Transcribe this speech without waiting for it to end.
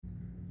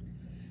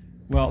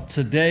Well,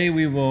 today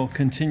we will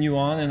continue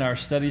on in our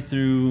study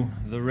through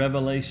the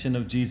revelation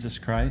of Jesus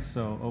Christ.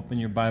 So open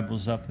your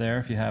Bibles up there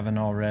if you haven't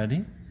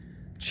already.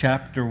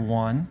 Chapter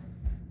 1.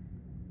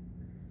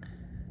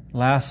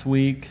 Last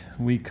week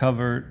we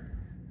covered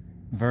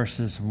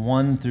verses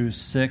 1 through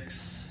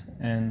 6,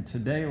 and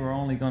today we're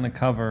only going to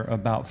cover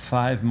about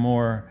 5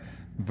 more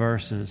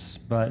verses.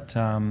 But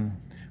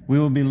we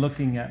will be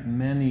looking at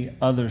many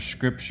other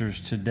scriptures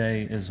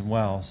today as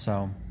well.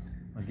 So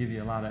I'll give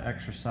you a lot of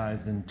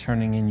exercise in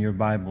turning in your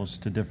Bibles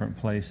to different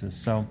places.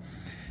 So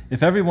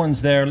if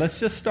everyone's there, let's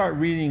just start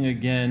reading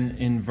again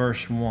in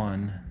verse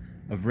 1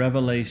 of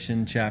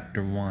Revelation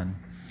chapter 1.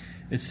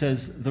 It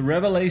says, "The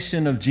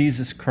revelation of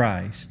Jesus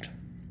Christ,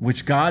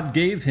 which God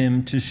gave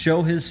him to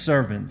show his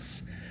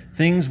servants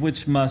things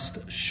which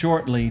must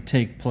shortly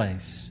take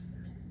place.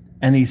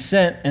 And he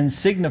sent and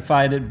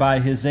signified it by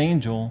his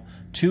angel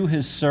to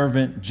his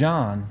servant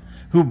John,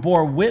 who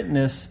bore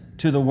witness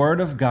to the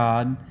word of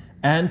God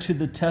and to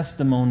the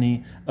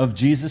testimony of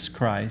Jesus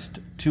Christ,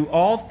 to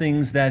all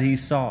things that he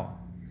saw.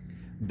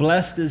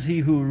 Blessed is he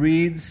who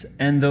reads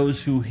and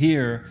those who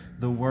hear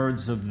the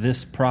words of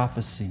this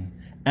prophecy,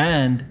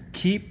 and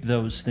keep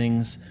those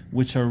things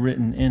which are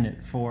written in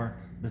it, for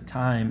the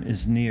time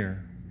is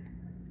near.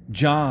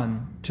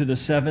 John, to the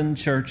 7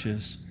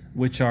 churches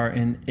which are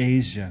in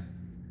Asia,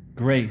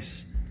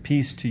 grace,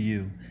 peace to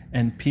you,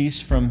 and peace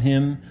from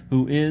him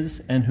who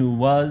is, and who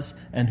was,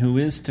 and who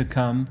is to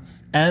come,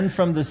 and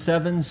from the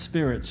 7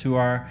 spirits who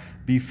are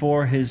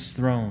before his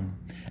throne,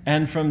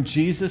 and from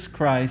Jesus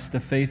Christ,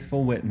 the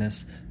faithful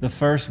witness, the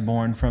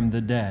firstborn from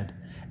the dead,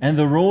 and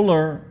the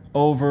ruler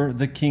over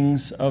the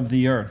kings of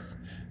the earth,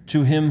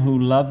 to him who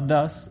loved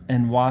us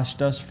and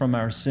washed us from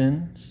our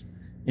sins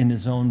in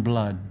his own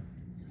blood,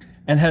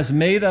 and has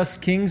made us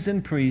kings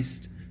and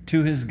priests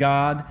to his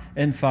God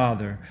and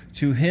Father.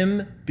 To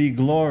him be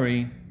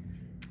glory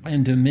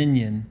and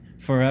dominion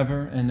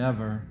forever and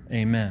ever.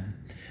 Amen."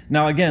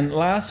 Now again,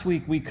 last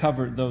week we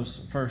covered those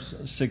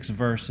first 6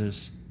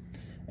 verses,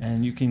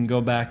 and you can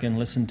go back and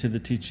listen to the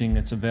teaching.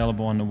 It's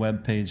available on the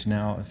webpage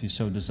now if you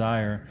so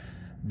desire.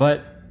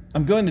 But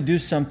I'm going to do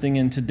something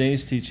in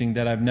today's teaching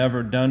that I've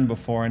never done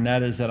before, and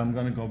that is that I'm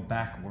going to go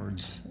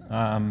backwards.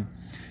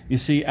 You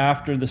see,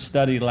 after the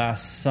study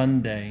last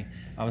Sunday,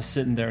 I was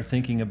sitting there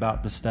thinking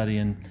about the study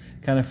and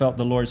kind of felt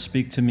the Lord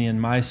speak to me in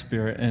my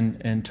spirit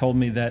and told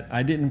me that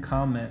I didn't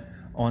comment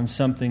on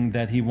something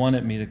that he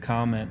wanted me to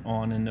comment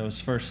on in those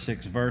first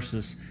 6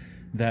 verses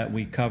that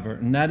we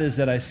covered. And that is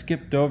that I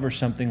skipped over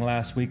something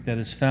last week that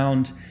is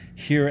found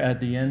here at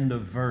the end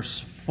of verse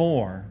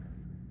 4,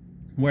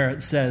 where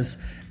it says,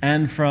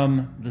 "And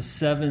from the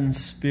 7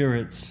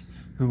 spirits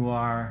who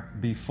are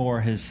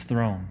before his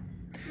throne."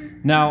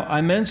 Now,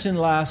 I mentioned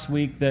last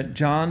week that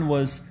John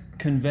was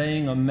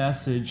conveying a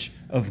message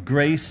of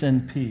grace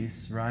and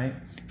peace, right,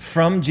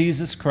 from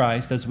Jesus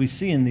Christ, as we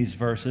see in these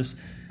verses.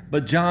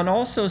 But John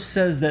also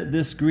says that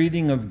this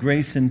greeting of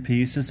grace and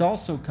peace is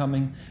also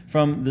coming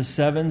from the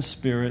 7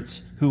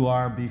 spirits who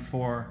are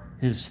before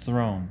his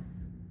throne.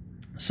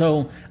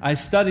 So I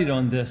studied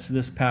on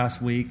this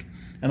past week,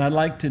 and I'd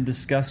like to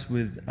discuss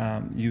with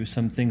you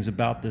some things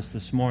about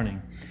this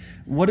morning.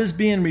 What is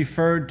being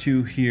referred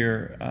to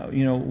here?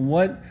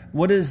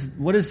 What is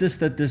this,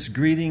 that this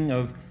greeting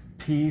of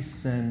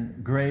peace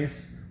and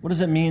grace, what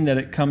does it mean that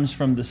it comes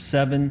from the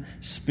 7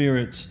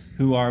 spirits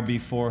who are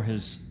before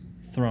his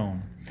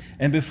throne?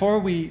 And before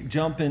we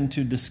jump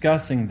into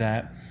discussing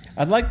that,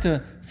 I'd like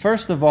to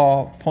first of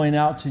all point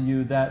out to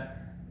you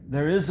that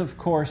there is, of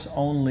course,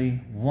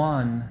 only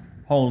one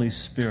Holy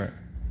Spirit.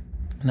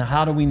 Now,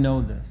 how do we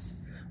know this?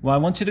 Well, I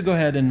want you to go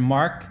ahead and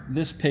mark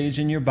this page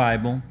in your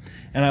Bible,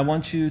 and I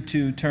want you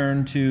to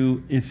turn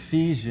to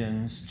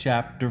Ephesians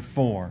chapter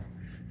 4.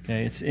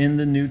 Okay, it's in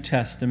the New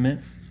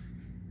Testament.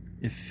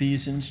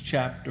 Ephesians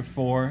chapter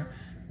 4.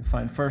 You'll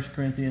find 1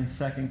 Corinthians,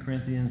 2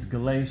 Corinthians,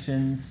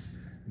 Galatians,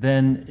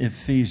 then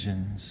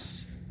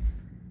Ephesians.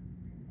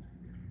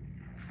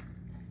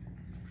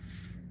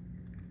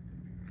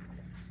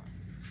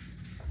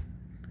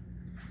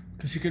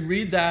 Because you could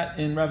read that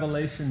in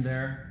Revelation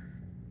there,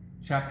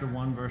 chapter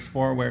 1, verse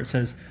 4, where it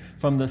says,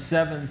 "From the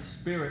 7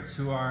 spirits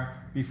who are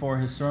before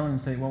his throne,"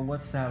 and say, well,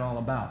 what's that all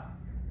about?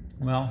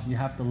 Well, you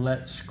have to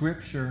let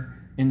Scripture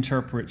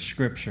interpret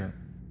Scripture.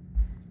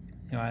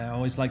 I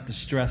always like to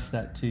stress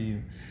that to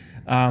you.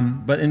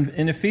 But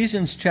in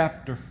Ephesians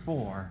chapter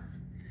 4,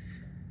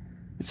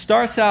 it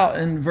starts out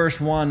in verse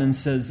 1 and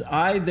says,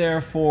 "I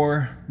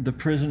therefore, the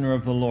prisoner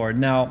of the Lord."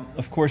 Now,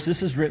 of course,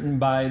 this is written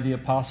by the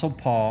Apostle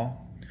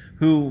Paul,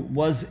 who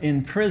was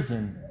in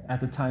prison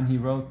at the time he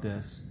wrote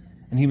this.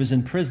 And he was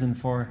in prison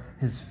for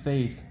his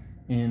faith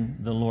in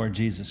the Lord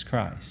Jesus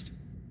Christ.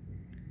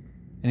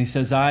 And he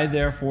says, "I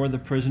therefore, the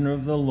prisoner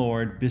of the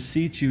Lord,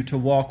 beseech you to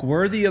walk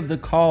worthy of the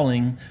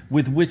calling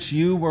with which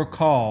you were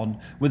called,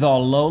 with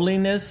all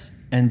lowliness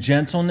and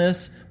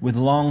gentleness, with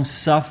long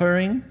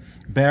suffering,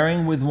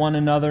 bearing with one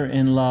another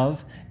in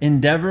love,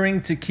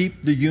 endeavoring to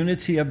keep the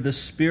unity of the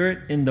Spirit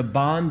in the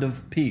bond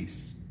of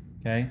peace."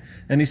 Okay?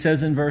 And he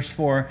says in verse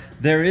 4,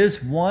 "There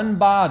is one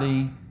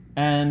body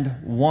and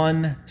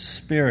one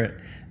Spirit,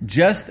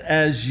 just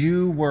as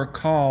you were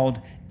called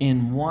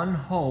in one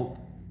hope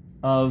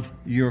of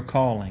your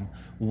calling.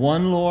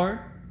 One Lord,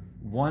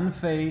 one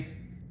faith,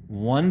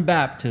 one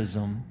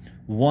baptism,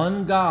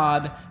 one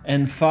God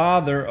and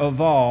Father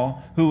of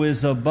all, who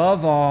is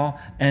above all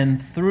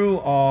and through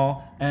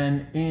all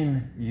and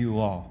in you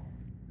all.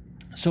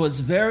 So it's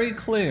very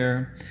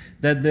clear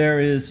that there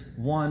is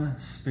one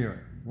Spirit,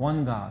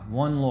 one God,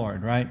 one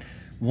Lord, right?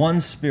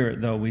 One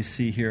Spirit, though, we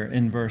see here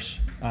in verse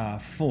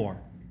 4.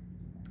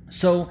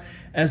 So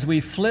as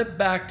we flip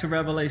back to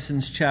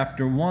Revelations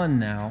chapter 1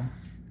 now,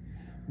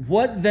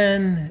 what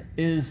then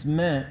is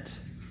meant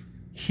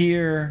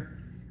here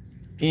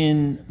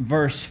in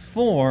verse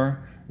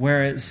 4,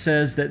 where it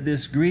says that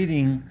this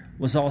greeting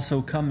was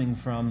also coming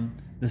from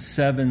the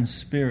seven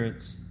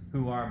spirits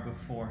who are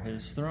before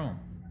his throne?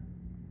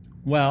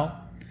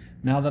 Well,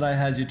 now that I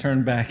had you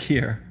turn back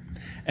here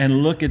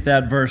and look at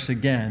that verse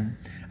again,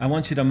 I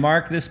want you to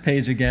mark this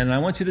page again, and I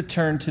want you to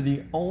turn to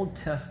the Old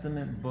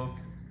Testament book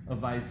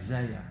of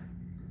Isaiah.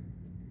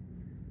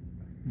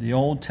 The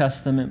Old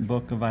Testament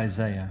book of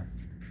Isaiah.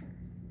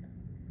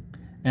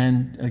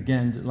 And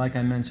again, like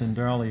I mentioned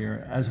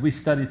earlier, as we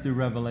study through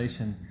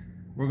Revelation,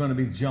 we're going to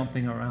be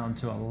jumping around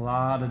to a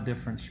lot of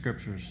different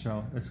scriptures.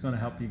 So it's going to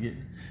help you get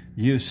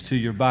used to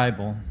your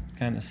Bible,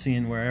 kind of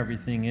seeing where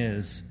everything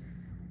is.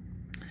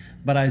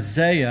 But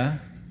Isaiah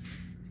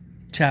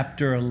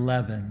chapter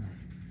 11.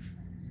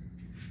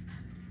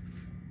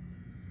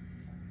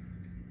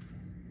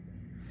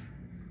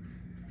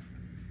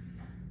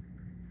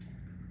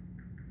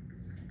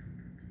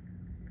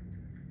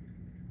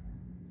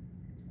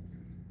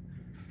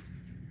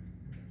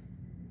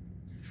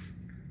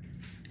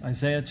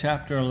 Isaiah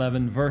chapter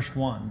 11, verse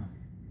 1.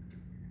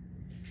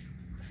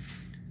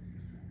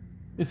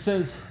 It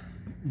says,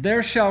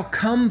 "There shall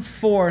come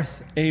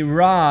forth a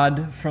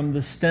rod from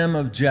the stem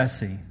of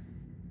Jesse,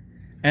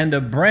 and a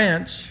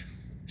branch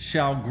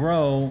shall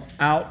grow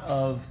out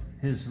of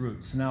his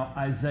roots." Now,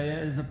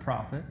 Isaiah is a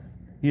prophet.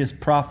 He is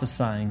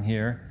prophesying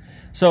here.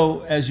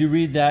 So as you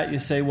read that, you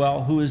say,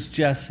 well, who is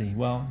Jesse?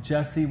 Well,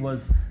 Jesse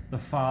was the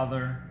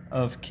father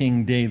of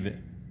King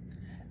David.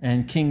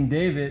 And King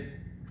David,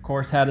 of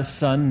course, had a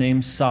son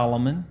named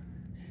Solomon.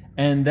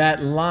 And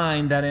that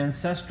line, that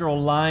ancestral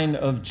line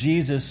of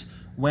Jesus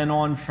went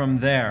on from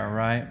there,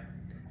 right?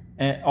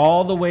 And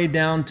all the way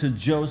down to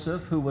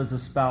Joseph, who was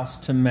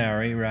espoused to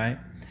Mary, right?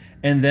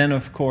 And then,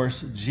 of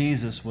course,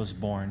 Jesus was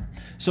born.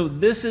 So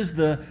this is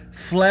the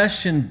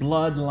flesh and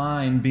blood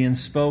line being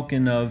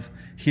spoken of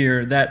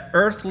here, that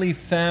earthly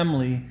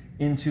family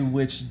into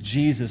which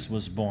Jesus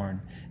was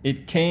born.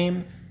 It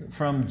came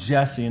from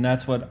Jesse, and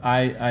that's what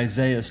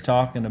Isaiah is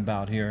talking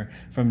about here,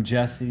 from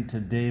Jesse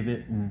to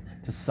David and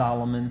to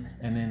Solomon,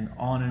 and then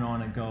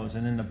on it goes.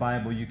 And in the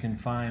Bible, you can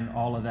find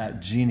all of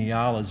that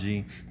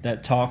genealogy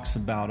that talks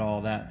about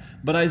all that.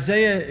 But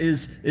Isaiah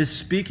is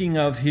speaking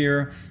of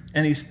here,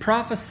 and he's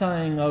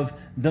prophesying of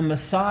the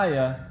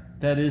Messiah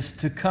that is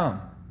to come.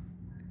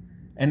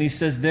 And he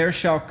says, "There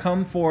shall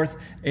come forth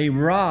a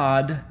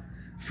rod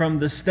from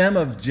the stem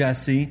of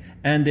Jesse,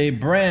 and a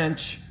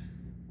branch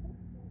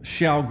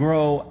shall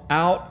grow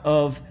out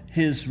of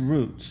his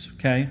roots."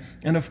 Okay?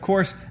 And of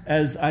course,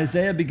 as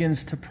Isaiah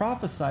begins to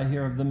prophesy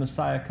here of the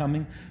Messiah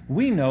coming,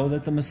 we know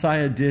that the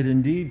Messiah did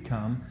indeed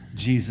come,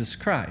 Jesus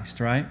Christ,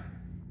 right?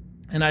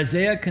 And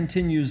Isaiah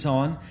continues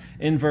on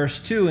in verse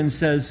 2 and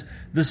says,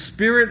 "The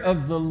Spirit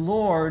of the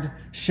Lord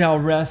shall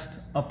rest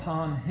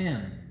upon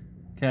him."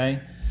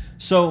 Okay?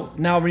 So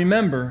now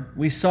remember,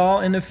 we saw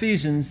in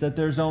Ephesians that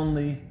there's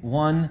only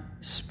one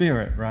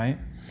Spirit, right?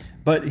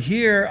 But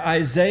here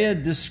Isaiah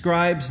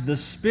describes the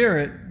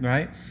Spirit,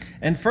 right?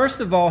 And first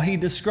of all, he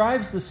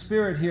describes the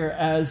Spirit here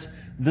as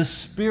the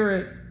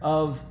Spirit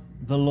of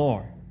the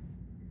Lord.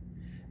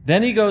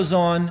 Then he goes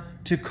on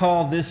to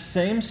call this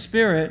same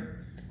Spirit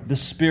the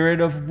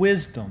Spirit of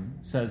wisdom,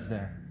 says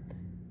there,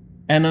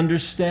 and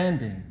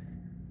understanding,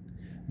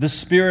 the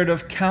Spirit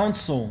of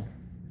counsel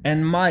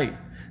and might,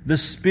 the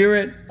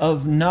Spirit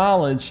of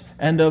knowledge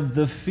and of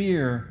the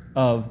fear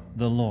of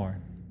the Lord.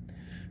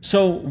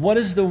 So what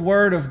is the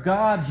Word of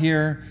God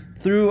here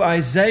through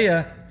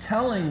Isaiah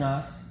telling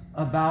us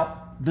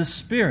about the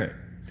Spirit?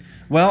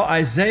 Well,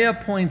 Isaiah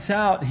points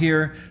out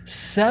here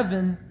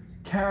 7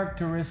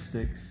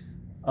 characteristics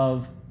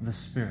of the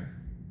Spirit.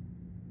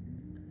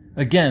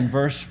 Again,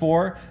 verse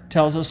 4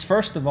 tells us,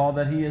 first of all,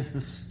 that He is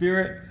the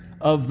Spirit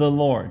of the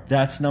Lord.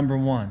 That's number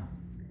 1.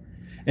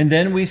 And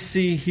then we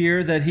see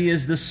here that He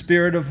is the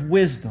Spirit of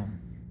wisdom.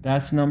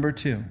 That's number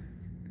 2.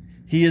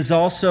 He is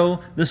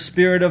also the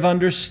Spirit of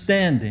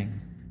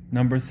understanding.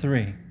 Number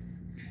 3.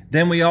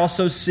 Then we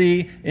also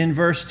see in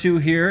verse 2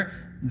 here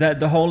that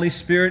the Holy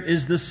Spirit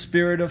is the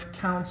Spirit of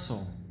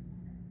counsel.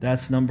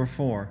 That's number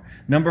 4.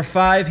 Number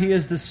 5, He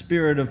is the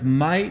Spirit of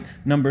might.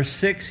 Number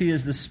 6, He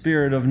is the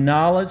Spirit of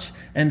knowledge.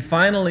 And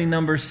finally,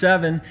 number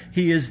 7,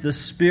 He is the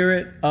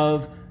Spirit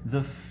of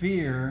the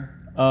fear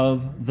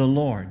of the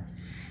Lord.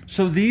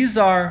 So these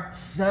are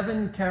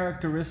 7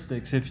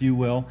 characteristics, if you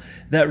will,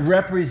 that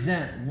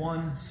represent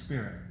one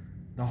Spirit,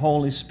 The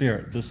Holy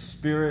Spirit, the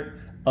Spirit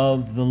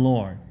of the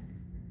Lord.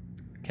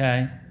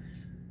 Okay?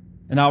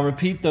 And I'll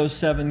repeat those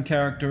 7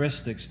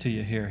 characteristics to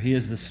you here. He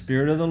is the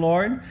Spirit of the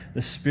Lord,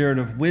 the Spirit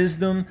of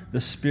wisdom, the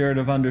Spirit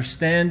of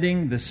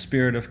understanding, the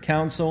Spirit of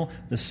counsel,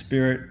 the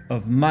Spirit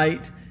of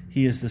might.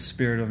 He is the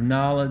Spirit of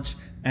knowledge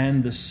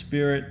and the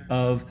Spirit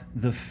of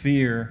the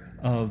fear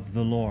of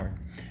the Lord.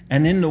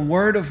 And in the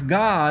Word of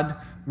God,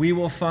 we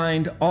will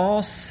find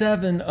all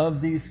 7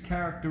 of these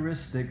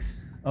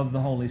characteristics of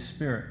the Holy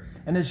Spirit.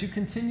 And as you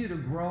continue to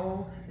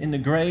grow in the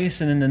grace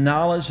and in the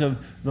knowledge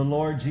of the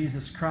Lord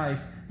Jesus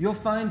Christ, you'll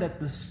find that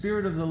the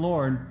Spirit of the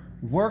Lord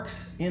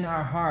works in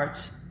our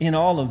hearts in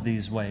all of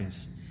these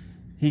ways.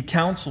 He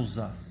counsels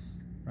us,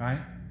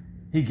 right?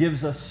 He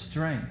gives us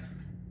strength.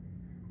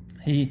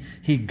 He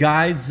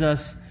guides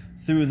us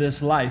through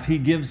this life. He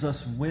gives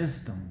us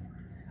wisdom.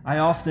 I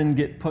often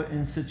get put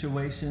in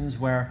situations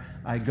where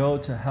I go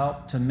to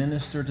help, to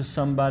minister to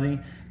somebody,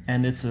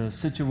 and it's a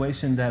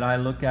situation that I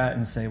look at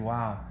and say,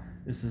 wow,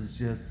 this is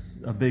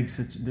just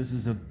this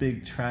is a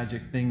big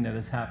tragic thing that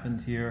has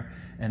happened here.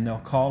 And they'll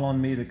call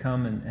on me to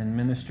come and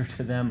minister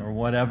to them or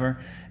whatever.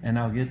 And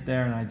I'll get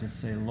there and I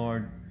just say,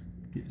 Lord,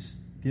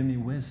 give me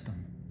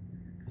wisdom.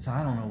 Because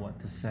I don't know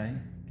what to say.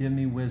 Give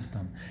me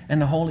wisdom.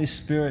 And the Holy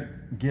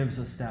Spirit gives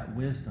us that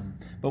wisdom.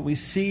 But we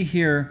see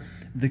here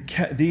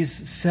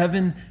these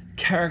 7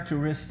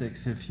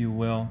 characteristics, if you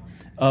will,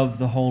 of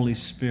the Holy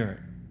Spirit.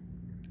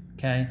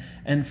 Okay?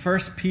 And 1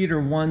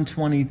 Peter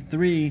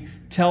 1:23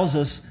 tells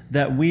us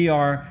that we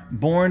are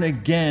born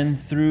again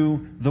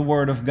through the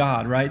Word of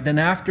God, right? Then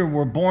after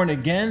we're born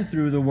again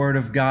through the Word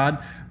of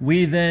God,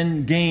 we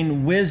then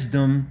gain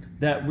wisdom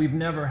that we've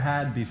never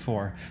had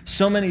before.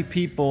 So many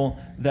people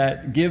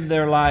that give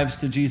their lives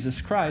to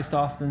Jesus Christ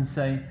often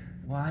say,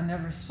 well, I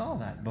never saw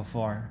that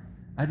before.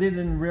 I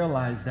didn't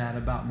realize that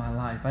about my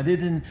life. I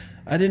didn't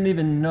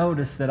even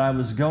notice that I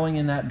was going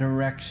in that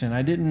direction.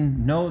 I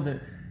didn't know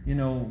that,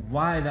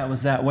 why that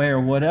was that way or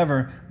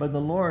whatever. But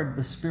the Lord,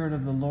 the Spirit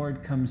of the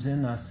Lord comes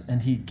in us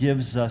and He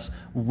gives us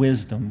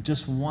wisdom.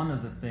 Just one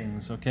of the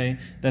things, okay,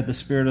 that the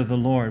Spirit of the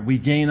Lord. We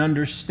gain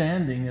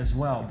understanding as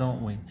well,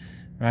 don't we?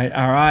 Right?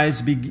 Our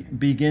eyes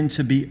begin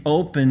to be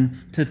open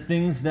to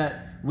things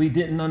that we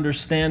didn't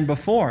understand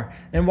before.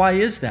 And why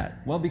is that?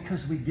 Well,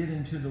 because we get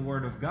into the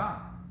Word of God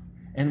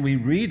and we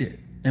read it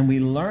and we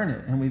learn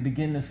it and we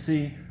begin to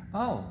see,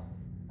 oh,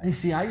 you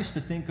see, I used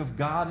to think of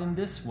God in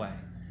this way.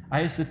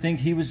 I used to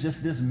think He was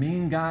just this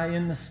mean guy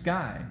in the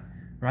sky,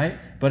 right?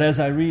 But as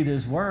I read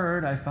His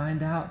Word, I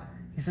find out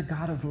He's a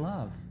God of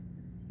love.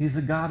 He's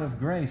a God of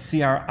grace.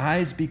 See, our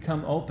eyes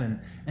become open,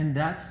 and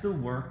that's the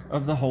work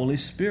of the Holy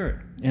Spirit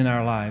in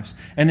our lives.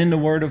 And in the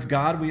Word of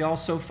God, we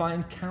also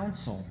find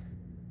counsel,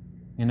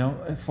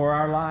 for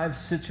our lives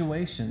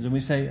situations. And we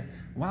say,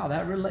 wow,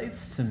 that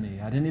relates to me.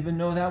 I didn't even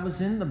know that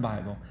was in the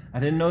Bible. I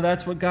didn't know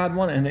that's what God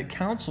wanted. And it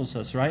counsels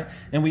us, right?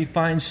 And we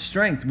find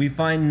strength. We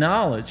find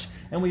knowledge.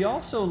 And we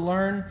also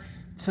learn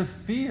to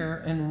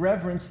fear and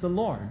reverence the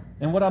Lord.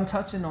 And what I'm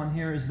touching on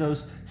here is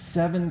those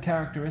 7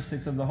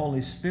 characteristics of the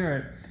Holy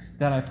Spirit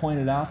that I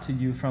pointed out to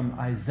you from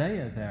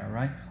Isaiah there,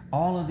 right?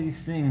 All of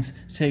these things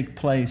take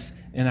place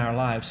in our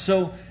lives.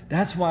 So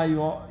that's why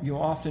you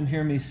often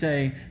hear me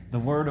say the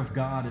Word of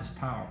God is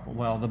powerful.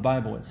 Well, the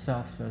Bible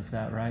itself says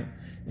that, right?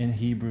 In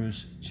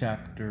Hebrews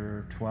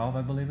chapter 12,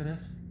 I believe it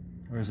is.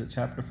 Or is it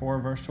chapter 4,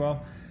 verse 12?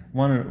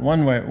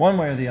 One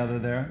way or the other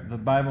there. The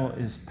Bible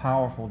is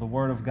powerful. The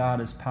Word of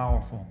God is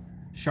powerful.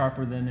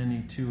 Sharper than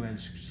any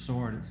two-edged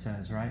sword, it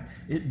says, right?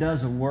 It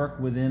does a work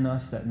within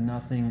us that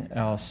nothing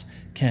else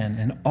can.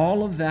 And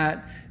all of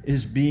that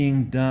is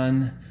being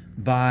done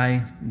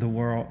by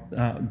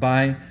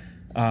the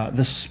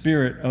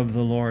Spirit of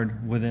the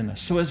Lord within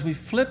us. So as we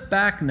flip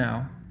back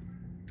now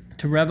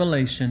to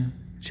Revelation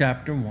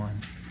chapter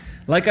 1,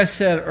 like I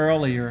said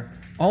earlier,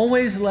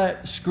 always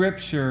let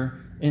Scripture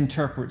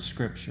interpret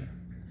Scripture.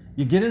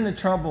 You get into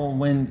trouble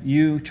when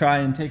you try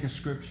and take a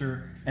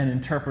Scripture and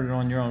interpret it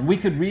on your own. We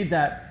could read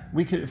that.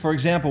 For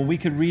example, we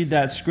could read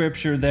that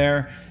Scripture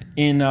there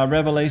in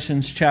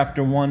Revelations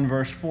chapter 1,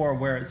 verse 4,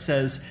 where it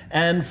says,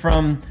 and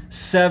from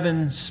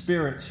 7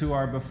 spirits who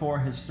are before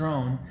His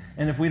throne.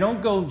 And if we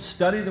don't go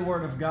study the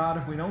Word of God,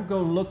 if we don't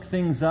go look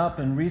things up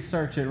and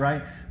research it,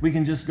 right, we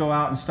can just go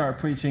out and start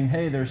preaching,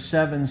 hey, there's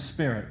 7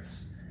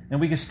 spirits. And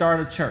we can start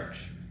a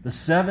church, the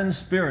 7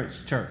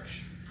 Spirits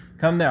Church.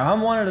 Come there. I'm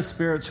one of the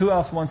spirits. Who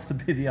else wants to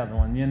be the other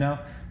one,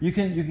 You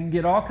can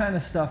get all kind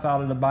of stuff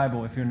out of the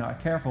Bible if you're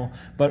not careful,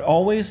 but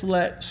always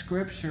let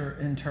Scripture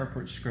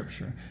interpret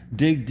Scripture.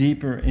 Dig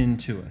deeper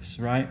into us,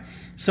 right?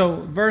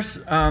 So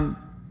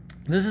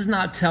this is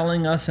not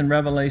telling us in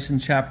Revelation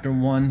chapter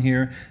 1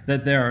 here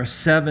that there are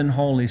 7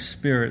 Holy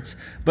Spirits,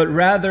 but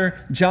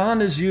rather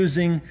John is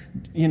using,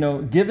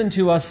 given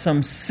to us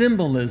some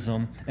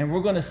symbolism, and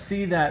we're going to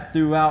see that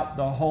throughout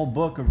the whole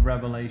book of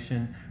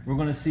Revelation. We're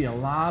going to see a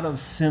lot of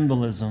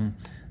symbolism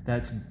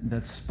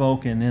that's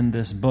spoken in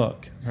this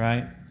book,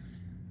 right?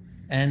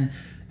 And,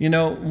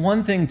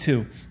 one thing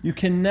too, you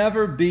can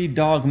never be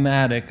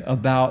dogmatic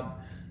about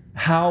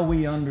how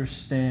we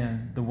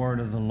understand the Word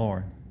of the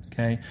Lord,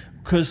 okay?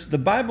 Because the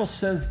Bible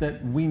says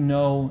that we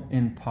know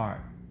in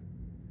part.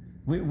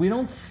 We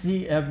don't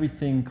see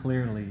everything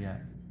clearly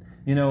yet.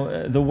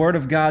 The Word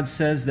of God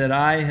says that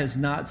eye has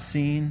not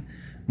seen,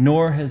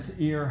 nor has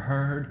ear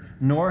heard,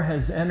 nor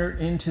has entered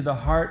into the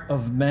heart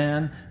of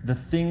man the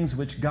things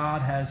which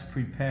God has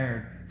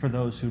prepared for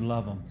those who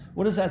love Him.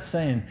 What is that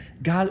saying?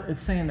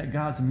 It's saying that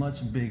God's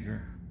much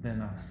bigger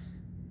than us.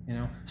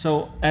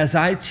 So as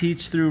I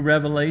teach through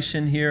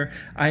Revelation here,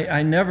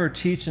 I never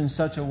teach in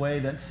such a way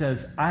that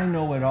says, I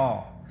know it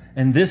all,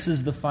 and this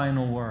is the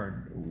final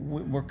word.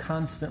 We're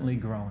constantly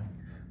growing.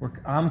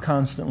 I'm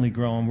constantly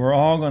growing. We're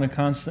all going to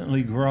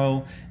constantly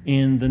grow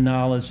in the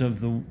knowledge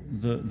of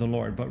the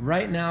Lord. But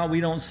right now,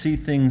 we don't see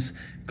things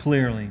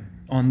clearly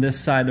on this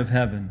side of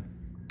heaven.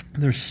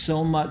 There's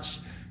so much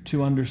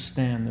to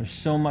understand. There's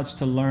so much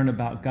to learn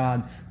about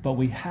God. But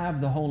we have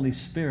the Holy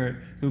Spirit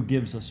who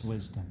gives us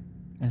wisdom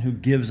and who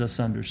gives us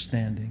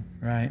understanding,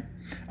 right?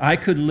 I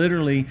could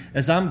literally,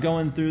 as I'm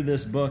going through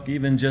this book,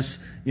 even just,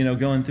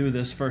 going through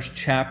this first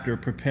chapter,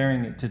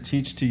 preparing it to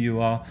teach to you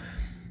all,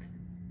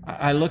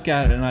 I look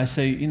at it and I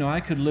say, I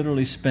could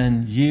literally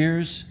spend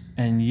years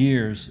and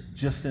years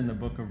just in the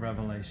book of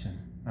Revelation.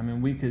 I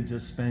mean, we could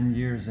just spend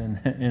years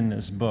in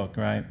this book,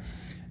 right?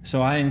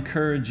 So I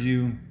encourage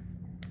you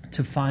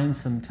to find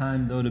some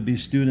time, though, to be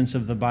students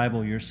of the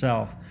Bible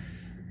yourself.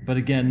 But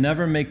again,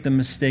 never make the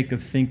mistake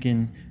of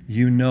thinking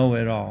you know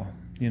it all,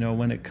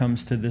 when it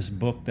comes to this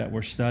book that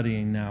we're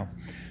studying now.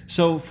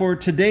 So for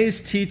today's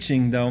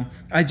teaching, though,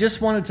 I just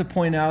wanted to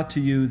point out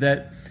to you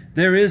that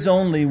there is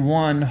only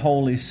one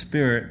Holy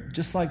Spirit,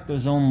 just like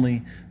there's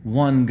only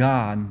one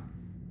God.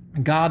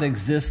 God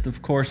exists,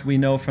 of course, we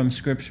know from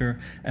Scripture,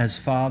 as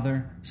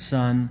Father,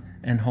 Son,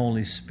 and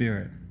Holy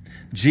Spirit.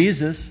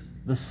 Jesus,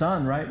 the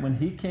Son, right, when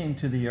He came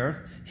to the earth,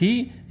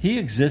 He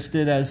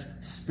existed as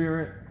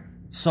spirit,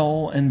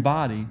 soul, and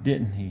body,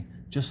 didn't He?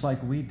 Just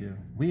like we do.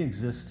 We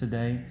exist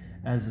today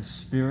as a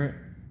spirit,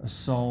 a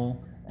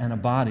soul, and a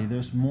body.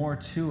 There's more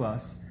to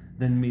us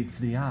than meets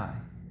the eye.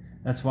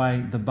 That's why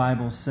the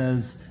Bible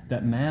says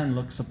that man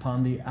looks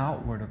upon the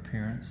outward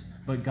appearance,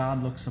 but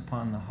God looks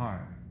upon the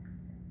heart.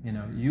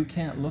 You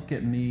can't look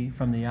at me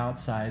from the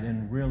outside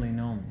and really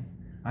know me.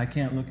 I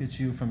can't look at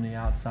you from the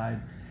outside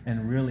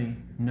and really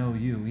know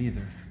you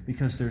either,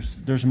 because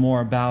there's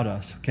more about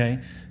us,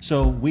 okay?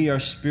 So we are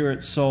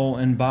spirit, soul,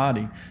 and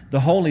body. The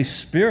Holy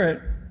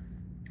Spirit,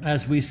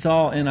 as we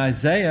saw in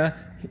Isaiah,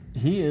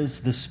 He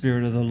is the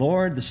Spirit of the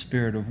Lord, the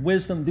Spirit of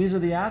wisdom. These are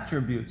the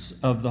attributes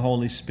of the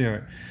Holy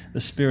Spirit. The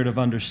Spirit of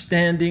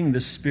understanding, the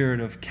Spirit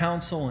of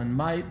counsel and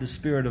might, the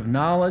Spirit of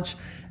knowledge,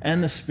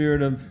 and the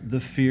Spirit of the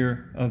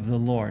fear of the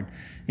Lord.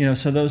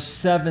 So those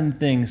 7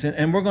 things.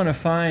 And we're going to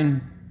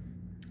find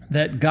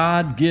that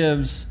God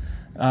gives,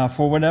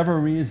 for whatever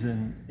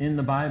reason, in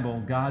the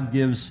Bible, God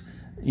gives,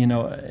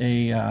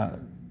 a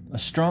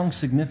strong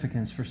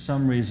significance for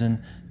some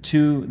reason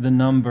to the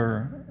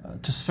number,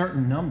 to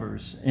certain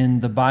numbers in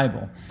the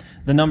Bible.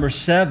 The number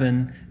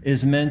 7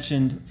 is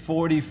mentioned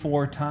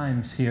 44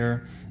 times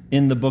here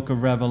in the book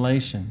of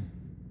Revelation.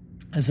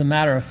 As a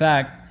matter of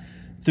fact,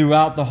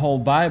 throughout the whole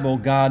Bible,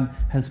 God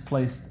has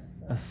placed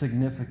a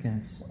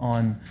significance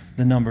on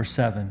the number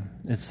 7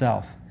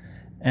 itself.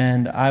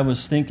 And I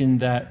was thinking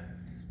that,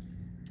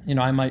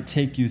 I might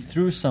take you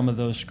through some of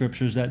those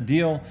scriptures that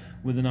deal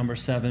with the number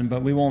 7,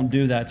 but we won't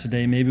do that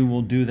today. Maybe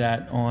we'll do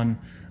that on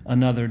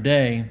another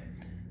day.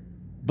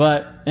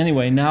 But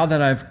anyway, now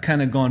that I've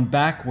kind of gone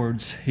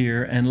backwards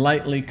here and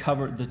lightly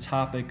covered the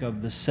topic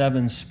of the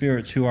 7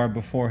 spirits who are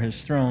before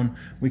His throne,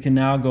 we can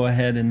now go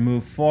ahead and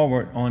move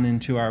forward on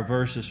into our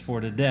verses for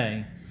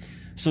today.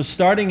 So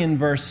starting in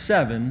verse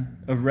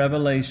 7 of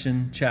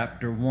Revelation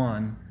chapter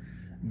 1,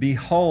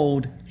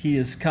 "Behold, He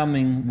is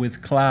coming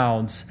with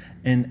clouds,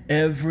 and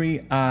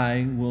every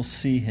eye will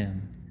see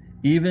Him,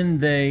 even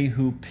they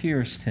who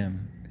pierced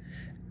Him.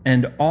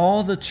 And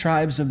all the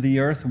tribes of the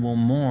earth will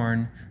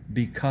mourn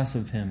because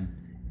of Him.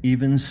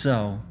 Even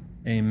so,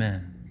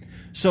 amen."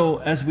 So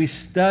as we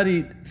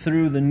studied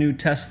through the New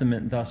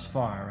Testament thus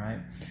far, right?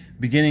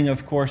 Beginning,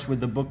 of course, with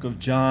the book of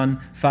John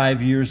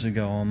 5 years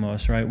ago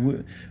almost, right?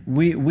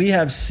 We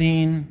have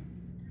seen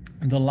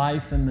the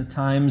life and the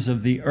times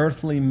of the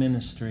earthly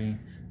ministry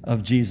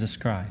of Jesus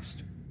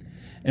Christ.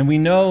 And we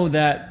know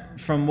that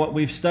from what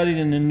we've studied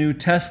in the New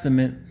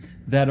Testament,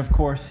 that, of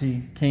course,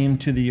 He came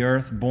to the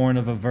earth born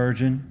of a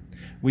virgin.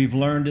 We've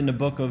learned in the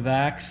book of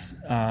Acts,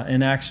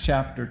 in Acts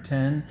chapter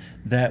 10,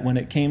 that when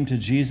it came to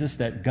Jesus,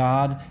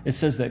 it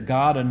says that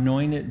God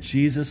anointed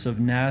Jesus of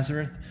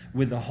Nazareth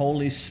with the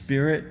Holy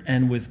Spirit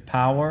and with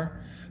power,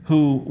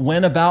 who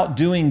went about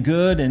doing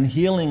good and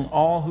healing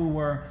all who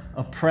were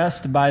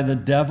oppressed by the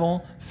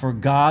devil, for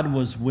God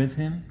was with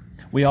Him.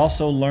 We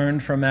also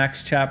learned from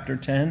Acts chapter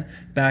 10,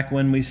 back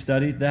when we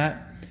studied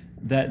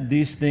that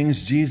these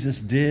things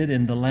Jesus did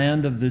in the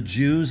land of the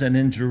Jews and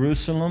in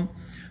Jerusalem,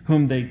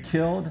 whom they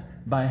killed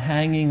by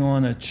hanging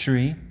on a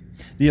tree.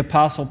 The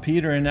Apostle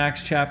Peter in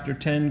Acts chapter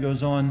 10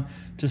 goes on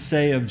to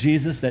say of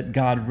Jesus that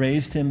God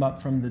raised Him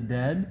up from the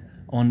dead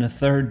on the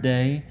 3rd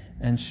day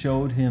and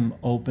showed Him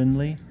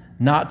openly.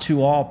 not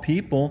to all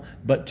people,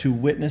 but to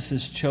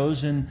witnesses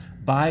chosen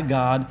by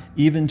God,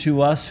 even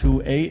to us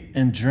who ate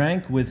and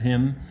drank with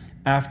him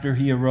after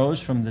he arose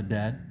from the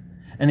dead.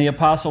 And the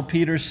Apostle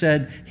Peter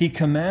said, he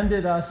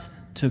commanded us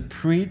to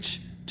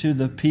preach to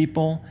the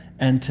people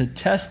and to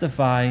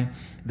testify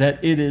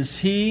that it is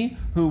he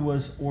who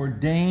was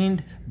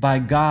ordained by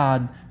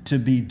God to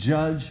be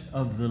judge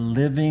of the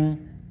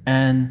living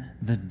and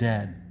the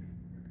dead.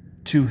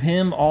 To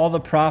him all the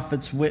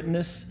prophets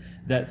witness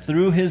that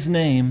through his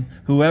name,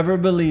 whoever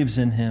believes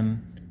in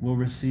him will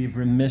receive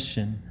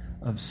remission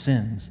of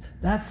sins.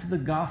 That's the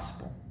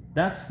gospel.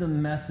 That's the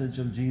message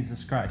of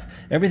Jesus Christ.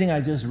 Everything I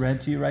just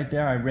read to you right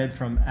there, I read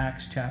from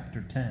Acts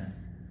chapter 10,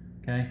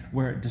 okay,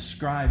 where it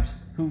describes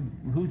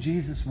who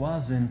Jesus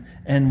was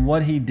and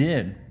what he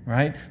did,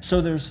 right?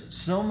 So there's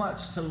so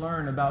much to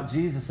learn about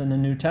Jesus in the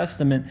New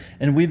Testament,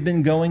 and we've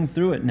been going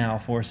through it now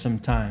for some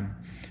time.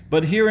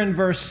 But here in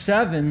verse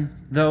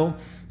 7, though,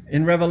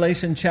 in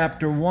Revelation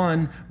chapter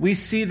 1, we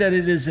see that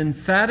it is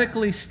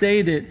emphatically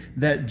stated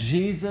that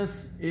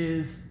Jesus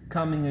is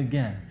coming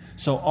again.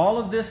 So all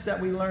of this that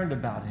we learned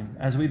about him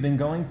as we've been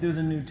going through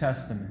the New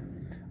Testament,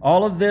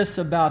 all of this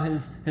about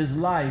his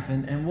life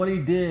and what he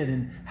did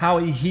and how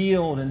he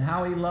healed and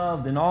how he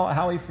loved and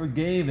how he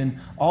forgave and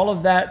all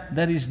of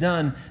that he's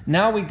done.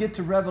 Now we get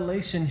to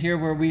Revelation here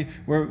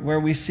where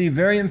we see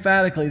very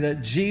emphatically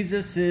that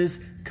Jesus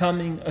is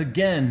coming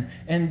again.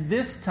 And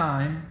this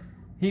time,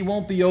 he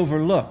won't be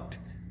overlooked.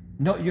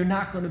 No, you're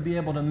not going to be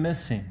able to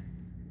miss him.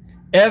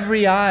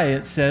 Every eye,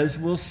 it says,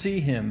 will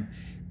see him,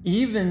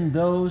 even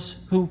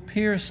those who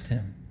pierced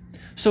him.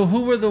 So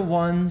who were the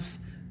ones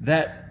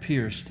that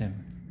pierced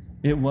him?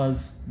 It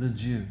was the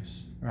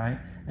Jews, right?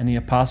 And the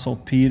Apostle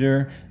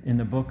Peter, in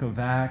the book of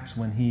Acts,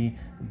 when he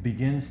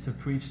begins to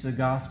preach the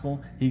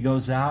gospel, he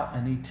goes out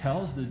and he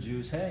tells the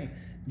Jews, hey,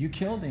 you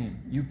killed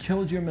him. You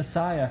killed your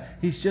Messiah.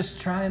 He's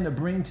just trying to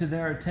bring to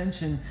their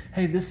attention,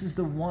 hey, this is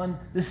the one,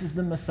 this is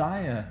the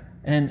Messiah.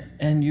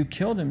 And you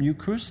killed him. You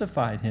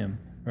crucified him,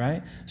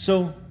 right?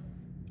 So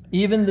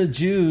even the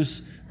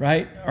Jews,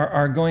 right,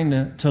 are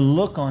going to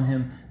look on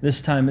him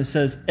this time. It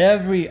says,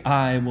 every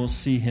eye will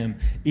see him,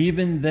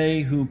 even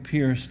they who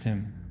pierced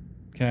him,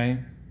 okay?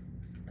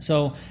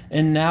 So,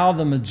 and now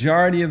the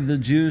majority of the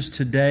Jews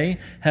today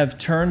have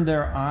turned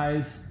their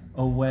eyes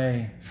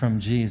away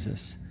from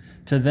Jesus.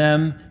 To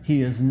them,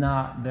 he is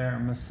not their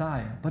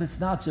Messiah. But it's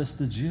not just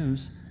the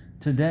Jews.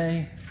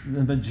 Today,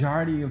 the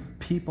majority of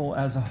people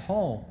as a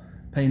whole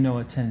pay no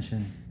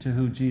attention to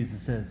who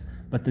Jesus is.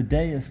 But the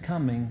day is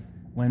coming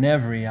when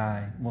every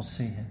eye will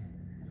see him.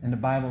 And the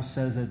Bible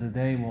says that the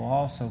day will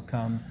also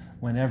come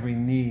when every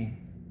knee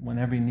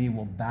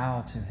will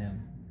bow to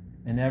him,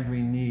 and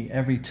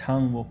every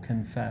tongue will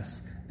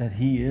confess that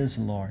he is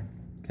Lord.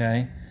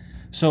 Okay?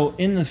 So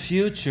in the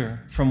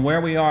future, from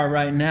where we are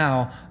right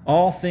now,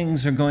 all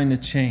things are going to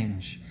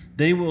change.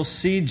 They will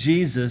see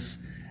Jesus,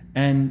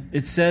 and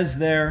it says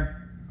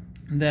there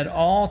that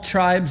all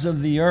tribes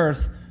of the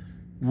earth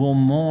will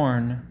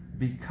mourn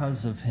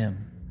because of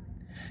him.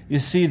 You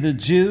see, the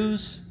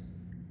Jews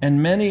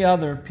and many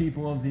other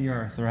people of the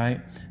earth, right?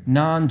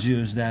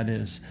 Non-Jews, that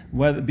is,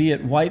 whether be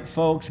it white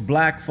folks,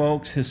 black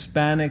folks,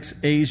 Hispanics,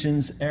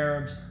 Asians,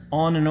 Arabs,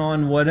 on and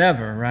on,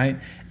 whatever, right?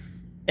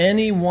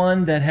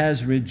 Anyone that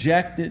has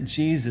rejected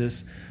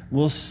Jesus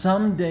will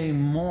someday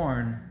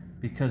mourn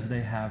because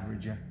they have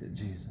rejected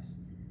Jesus.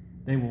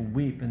 They will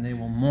weep and they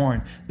will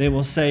mourn. They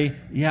will say,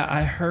 yeah,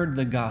 I heard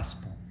the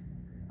gospel.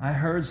 I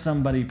heard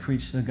somebody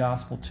preach the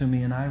gospel to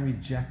me and I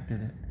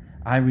rejected it.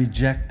 I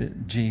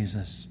rejected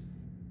Jesus.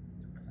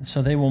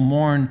 So they will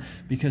mourn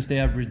because they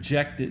have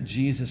rejected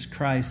Jesus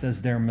Christ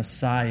as their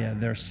Messiah,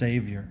 their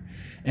Savior.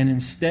 And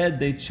instead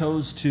they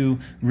chose to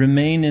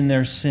remain in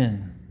their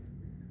sin,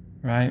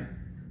 right?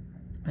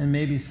 And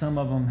maybe some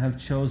of them have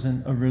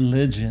chosen a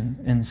religion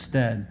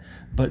instead.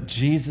 But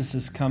Jesus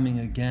is coming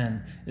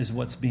again is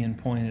what's being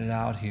pointed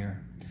out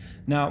here.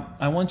 Now,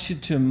 I want you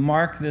to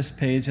mark this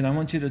page and I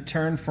want you to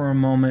turn for a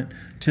moment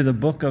to the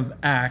book of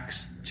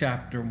Acts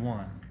chapter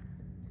 1.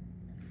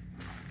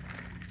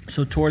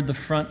 So toward the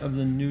front of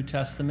the New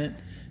Testament,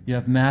 you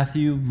have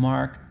Matthew,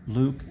 Mark,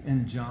 Luke,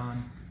 and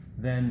John,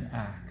 then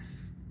Acts.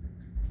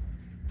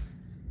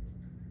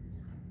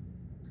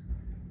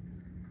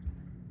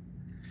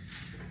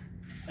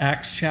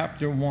 Acts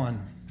chapter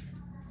 1.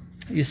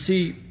 You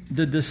see,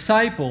 the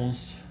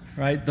disciples,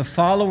 right, the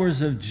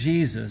followers of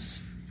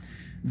Jesus,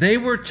 they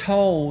were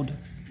told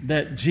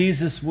that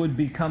Jesus would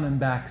be coming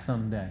back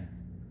someday.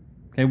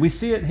 Okay, we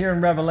see it here in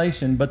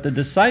Revelation, but the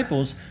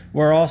disciples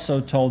were also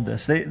told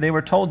this. They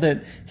were told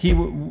that he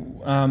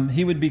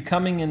would be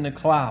coming in the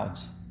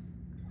clouds,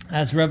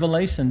 as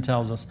Revelation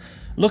tells us.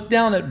 Look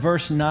down at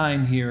verse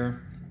 9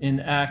 here in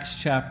Acts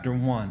chapter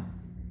 1.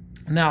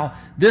 Now,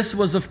 this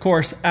was, of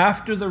course,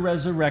 after the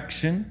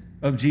resurrection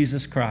of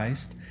Jesus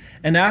Christ,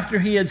 and after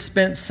he had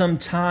spent some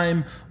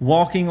time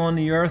walking on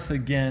the earth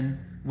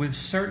again with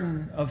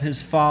certain of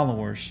his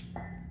followers.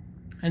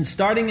 And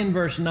starting in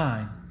verse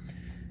 9,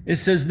 it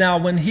says, now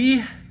when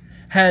he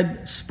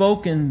had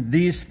spoken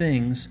these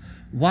things,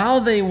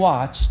 while they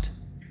watched,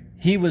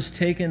 he was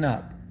taken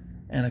up,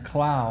 and a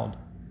cloud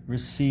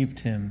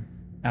received him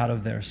out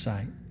of their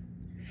sight.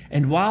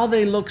 And while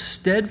they looked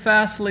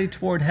steadfastly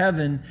toward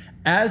heaven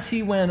as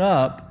he went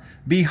up,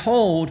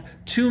 behold,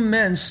 2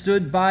 men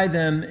stood by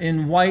them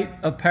in white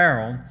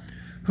apparel,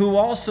 who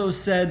also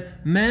said,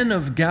 Men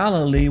of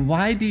Galilee,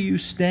 why do you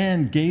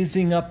stand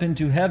gazing up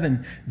into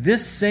heaven?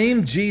 This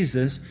same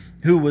Jesus,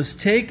 who was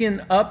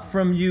taken up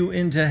from you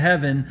into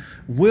heaven,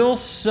 will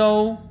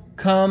so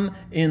come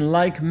in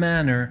like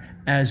manner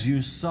as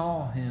you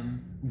saw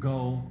him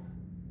go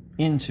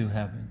into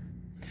heaven.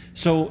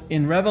 So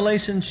in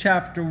Revelation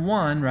chapter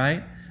 1,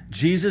 right,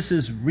 Jesus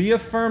is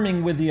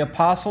reaffirming with the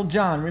Apostle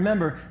John.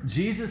 Remember,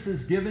 Jesus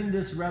is giving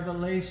this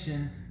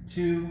revelation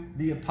to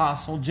the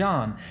Apostle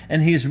John.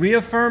 And he's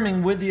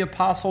reaffirming with the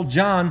Apostle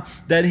John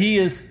that he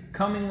is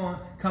coming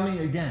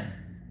again.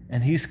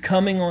 And he's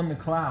coming on the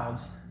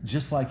clouds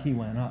just like he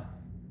went up.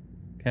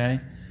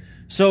 Okay?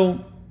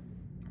 So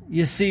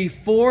you see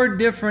 4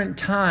 different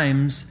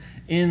times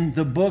in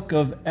the book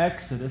of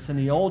Exodus, in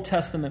the Old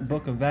Testament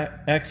book of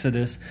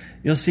Exodus,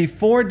 you'll see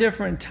 4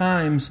 different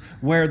times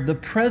where the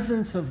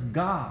presence of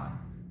God,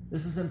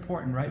 this is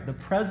important, right? The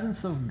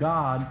presence of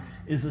God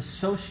is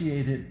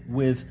associated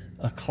with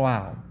a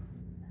cloud,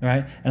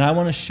 right? And I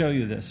want to show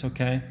you this,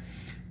 okay?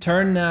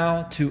 Turn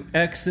now to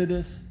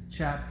Exodus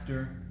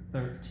chapter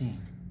 13.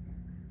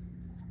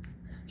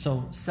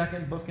 So,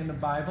 second book in the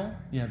Bible,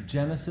 you have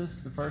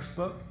Genesis, the first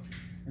book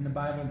in the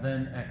Bible,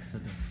 then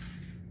Exodus.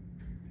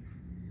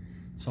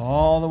 So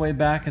all the way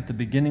back at the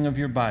beginning of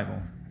your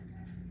Bible.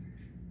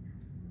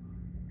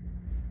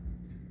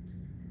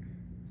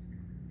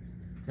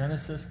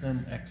 Genesis,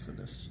 then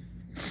Exodus.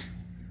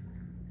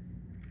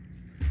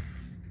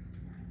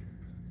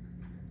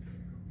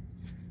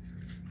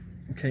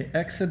 Okay,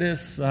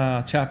 Exodus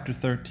chapter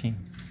 13.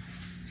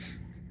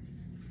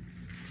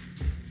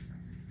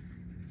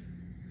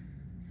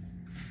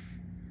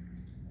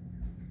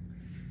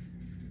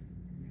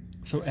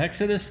 So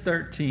Exodus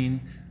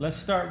 13, let's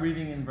start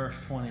reading in verse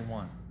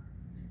 21.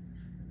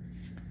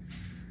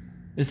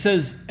 It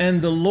says,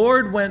 And the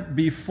Lord went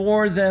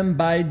before them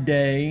by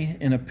day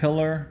in a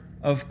pillar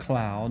of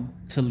cloud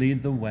to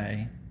lead the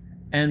way,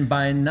 and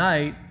by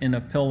night in a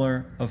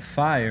pillar of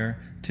fire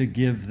to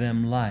give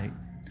them light,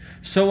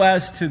 so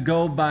as to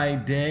go by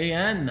day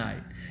and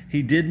night.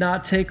 He did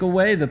not take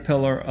away the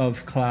pillar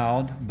of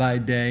cloud by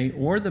day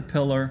or the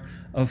pillar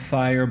of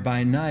fire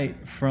by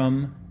night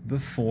from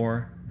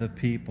before the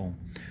people.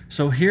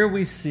 So here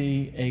we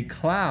see a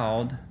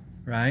cloud,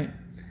 right,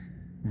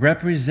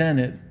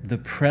 represented the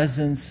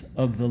presence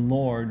of the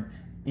Lord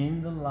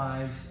in the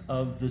lives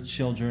of the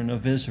children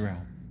of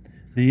Israel.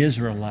 The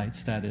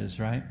Israelites, that is,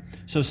 right?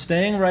 So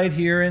staying right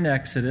here in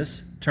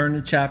Exodus, turn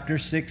to chapter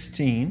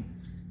 16.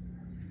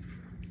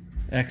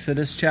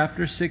 Exodus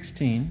chapter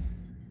 16.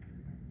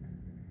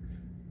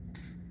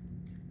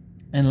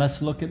 And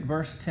let's look at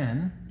verse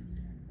 10.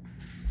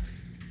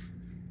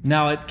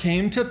 Now it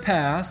came to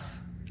pass,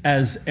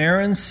 as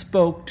Aaron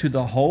spoke to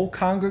the whole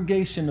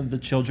congregation of the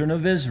children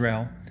of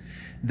Israel,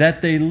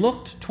 that they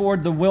looked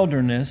toward the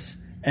wilderness,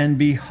 and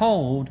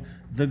behold,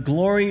 the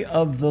glory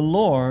of the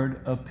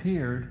Lord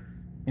appeared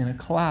in a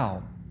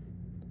cloud.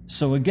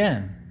 So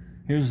again,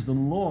 here's the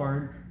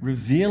Lord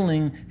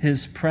revealing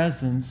his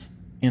presence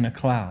in a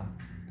cloud.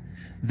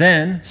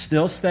 Then,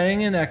 still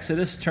staying in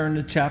Exodus, turn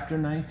to chapter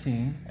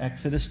 19.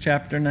 Exodus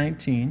chapter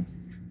 19.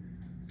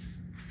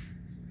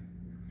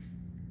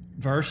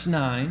 Verse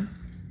 9.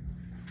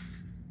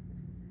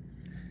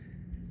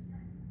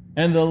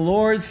 And the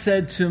Lord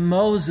said to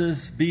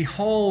Moses,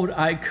 Behold,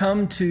 I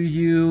come to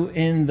you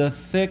in the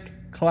thick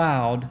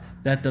cloud,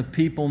 that the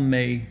people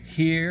may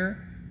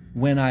hear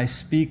when I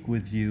speak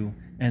with you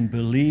and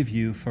believe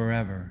you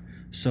forever.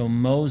 So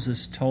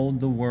Moses told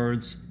the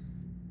words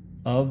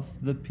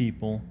of the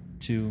people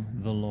to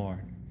the Lord.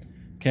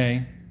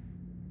 Okay,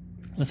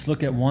 let's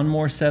look at one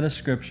more set of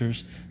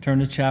scriptures. Turn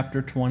to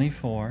chapter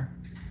 24.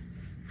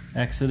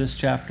 Exodus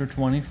chapter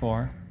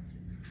 24.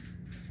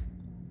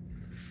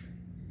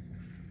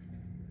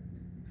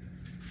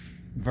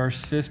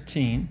 Verse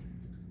 15.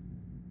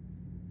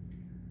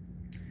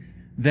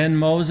 Then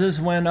Moses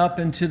went up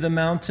into the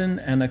mountain,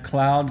 and a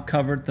cloud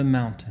covered the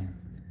mountain.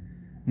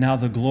 Now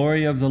the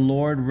glory of the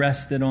Lord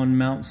rested on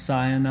Mount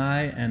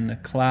Sinai, and the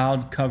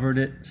cloud covered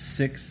it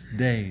 6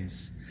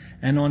 days.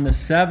 And on the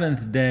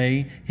 7th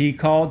day he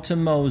called to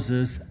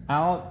Moses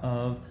out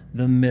of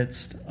the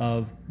midst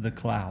of the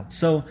cloud.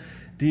 So,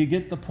 do you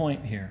get the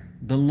point here?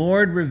 The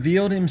Lord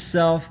revealed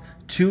himself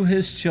to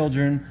his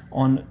children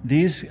on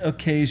these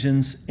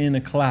occasions in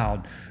a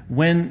cloud.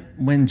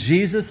 When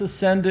Jesus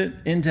ascended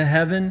into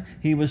heaven,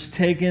 he was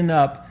taken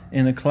up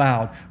in a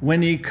cloud.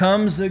 When he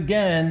comes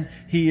again,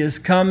 he is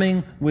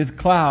coming with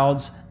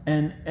clouds,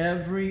 and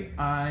every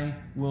eye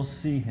will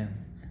see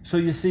him. So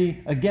you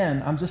see,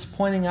 again, I'm just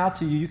pointing out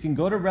to you, you can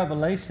go to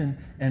Revelation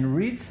and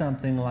read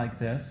something like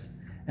this,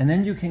 and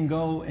then you can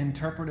go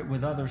interpret it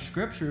with other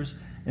scriptures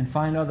and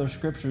find other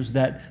scriptures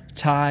that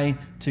tie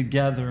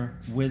together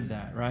with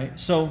that, right?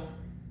 So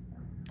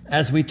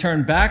as we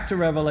turn back to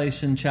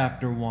Revelation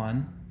chapter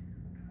 1,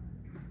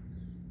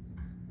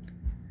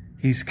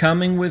 He's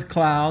coming with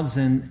clouds,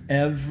 and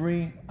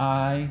every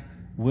eye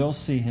will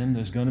see him.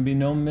 There's going to be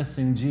no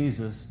missing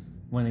Jesus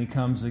when he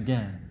comes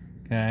again.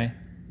 Okay?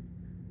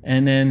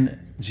 And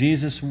then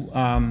Jesus,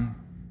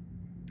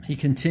 he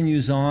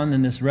continues on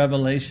in this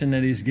revelation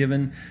that he's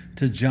given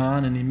to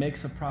John, and he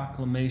makes a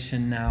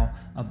proclamation now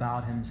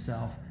about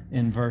himself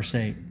in verse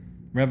 8.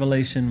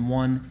 Revelation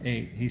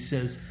 1:8. He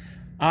says,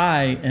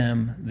 I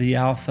am the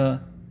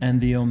Alpha and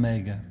the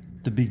Omega,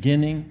 the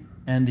beginning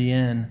and the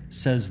end,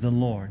 says the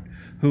Lord,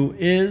 who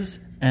is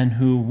and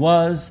who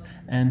was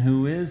and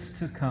who is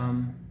to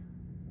come,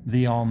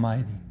 the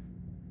Almighty.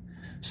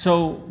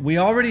 So we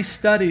already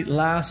studied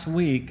last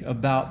week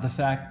about the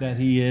fact that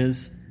he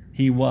is,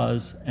 he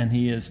was, and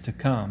he is to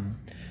come.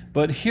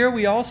 But here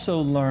we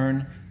also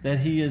learn that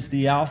he is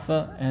the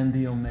Alpha and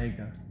the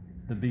Omega,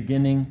 the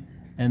beginning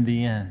and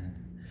the end.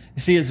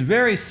 You see, it's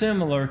very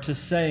similar to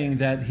saying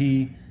that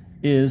he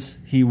is,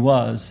 he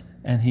was,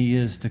 and he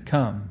is to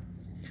come.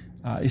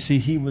 You see,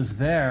 he was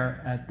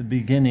there at the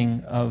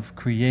beginning of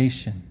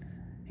creation.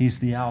 He's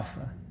the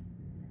Alpha.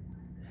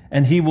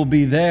 And he will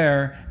be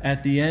there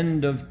at the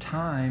end of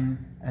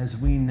time as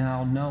we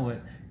now know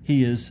it.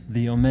 He is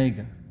the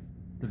Omega,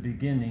 the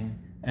beginning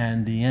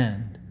and the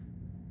end.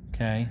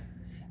 Okay?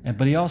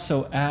 But he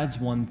also adds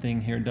one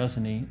thing here,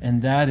 doesn't he?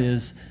 And that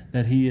is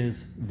that he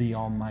is the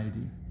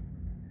Almighty.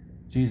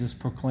 Jesus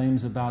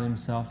proclaims about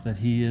himself that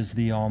he is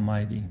the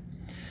Almighty.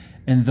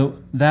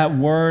 And that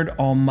word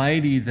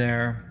Almighty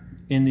there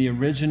in the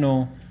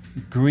original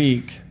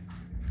Greek,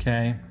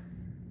 okay,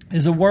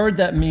 is a word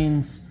that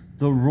means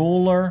the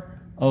ruler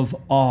of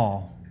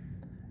all.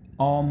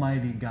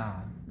 Almighty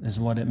God is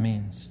what it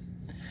means.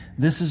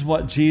 This is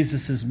what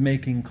Jesus is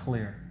making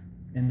clear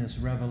in this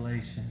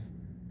revelation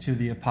to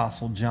the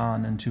Apostle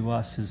John and to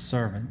us, his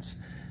servants,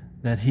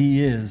 that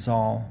he is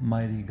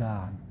Almighty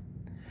God.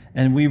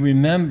 And we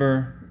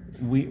remember,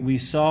 we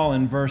saw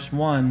in verse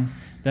 1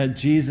 that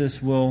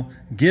Jesus will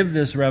give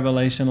this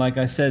revelation, like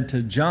I said,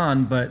 to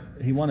John, but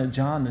he wanted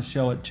John to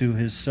show it to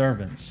his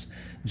servants.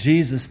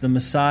 Jesus, the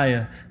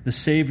Messiah, the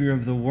Savior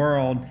of the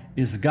world,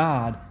 is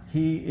God.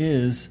 He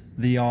is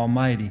the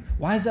Almighty.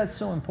 Why is that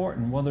so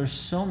important? Well, there's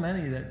so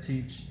many that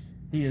teach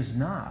he is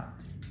not.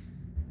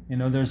 You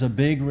know, there's a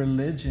big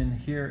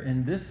religion here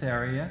in this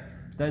area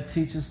that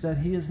teaches that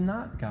he is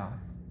not God.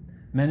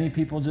 Many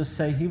people just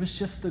say he was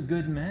just a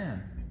good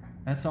man.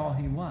 That's all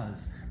he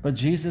was. But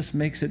Jesus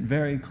makes it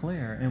very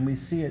clear, and we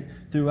see it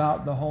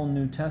throughout the whole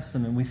New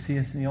Testament. We see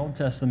it in the Old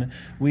Testament.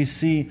 We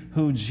see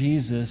who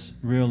Jesus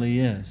really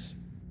is.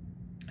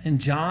 And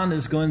John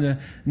is going to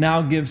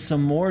now give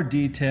some more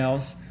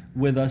details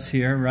with us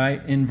here,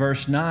 right? In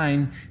verse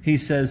 9, he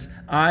says,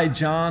 I,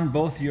 John,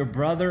 both your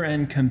brother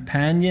and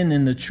companion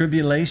in the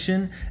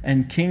tribulation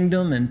and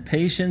kingdom and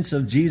patience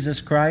of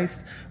Jesus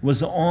Christ,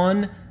 was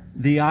on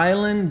the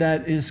island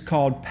that is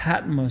called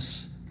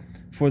Patmos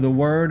for the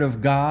word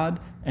of God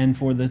and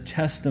for the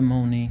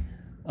testimony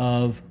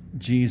of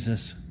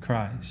Jesus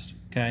Christ.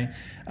 Okay?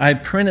 I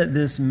printed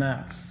this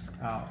maps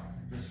out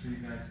just for you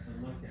guys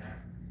to look at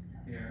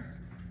here.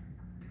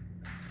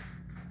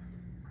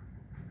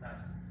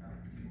 Pass this out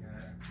to you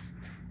guys.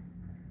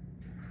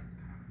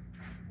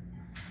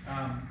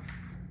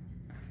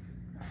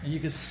 And you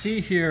can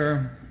see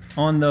here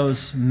on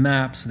those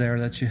maps there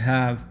that you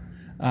have,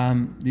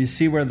 you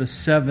see where the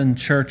 7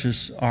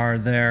 churches are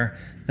there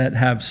that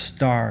have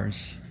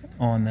stars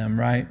on them,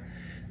 right?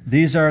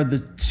 These are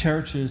the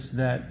churches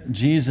that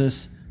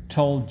Jesus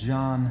told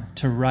John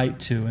to write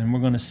to, and we're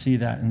going to see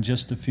that in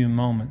just a few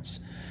moments.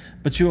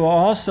 But you will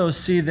also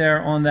see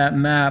there on that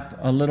map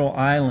a little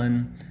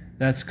island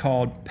that's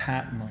called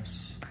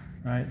Patmos,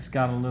 right? It's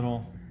got a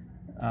little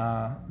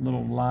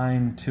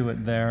line to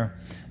it there.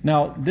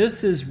 Now,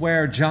 this is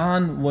where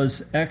John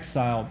was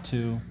exiled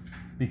to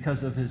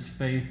because of his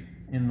faith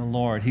in the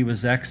Lord. He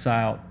was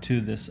exiled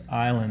to this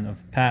island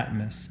of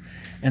Patmos.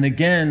 And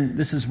again,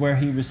 this is where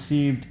he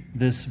received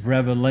this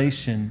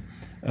revelation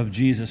of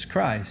Jesus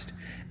Christ.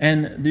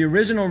 And the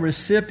original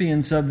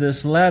recipients of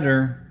this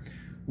letter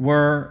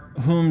were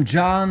whom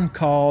John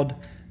called,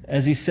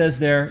 as he says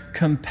there,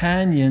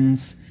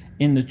 companions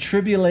in the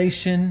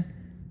tribulation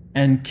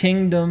and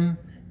kingdom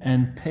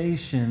and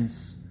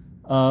patience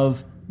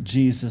of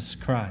Jesus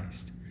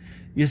Christ.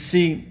 You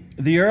see,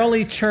 the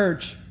early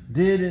church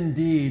did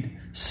indeed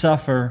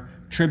suffer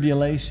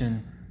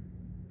tribulation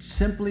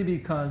simply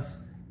because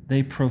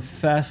they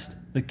professed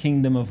the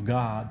kingdom of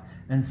God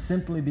and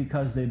simply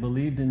because they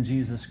believed in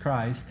Jesus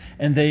Christ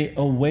and they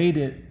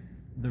awaited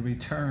the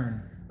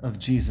return of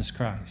Jesus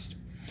Christ.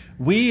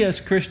 We as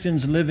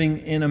Christians living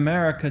in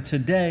America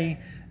today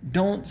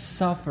don't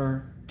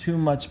suffer too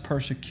much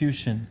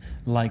persecution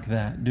like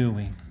that, do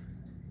we?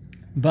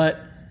 But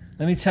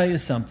let me tell you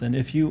something.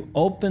 If you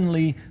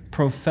openly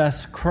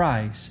profess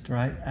Christ,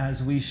 right,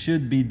 as we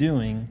should be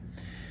doing,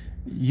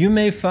 you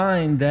may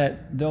find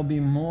that there'll be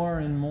more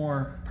and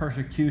more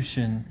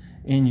persecution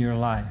in your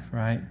life,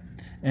 right?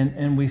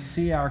 And we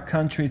see our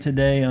country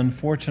today,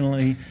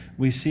 unfortunately,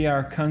 we see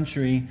our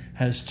country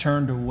has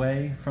turned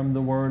away from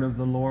the word of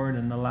the Lord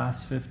in the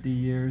last 50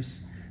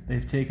 years.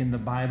 They've taken the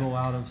Bible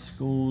out of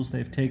schools.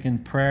 They've taken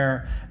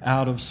prayer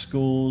out of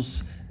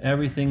schools.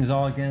 Everything's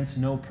all against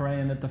no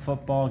praying at the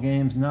football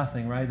games,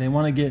 nothing, right? They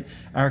want to get,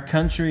 our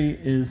country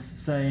is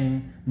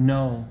saying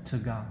no to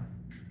God.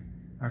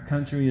 Our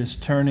country is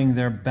turning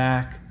their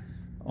back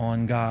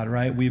on God,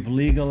 right? We've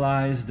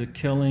legalized the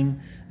killing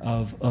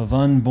of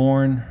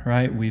unborn,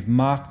 right? We've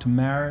mocked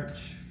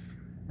marriage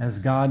as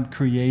God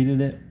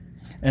created it.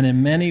 And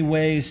in many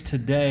ways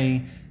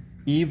today,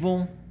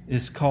 evil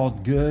is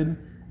called good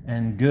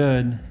and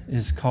good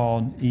is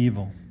called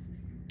evil.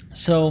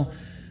 So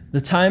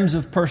the times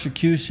of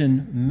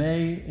persecution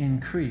may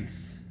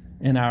increase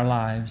in our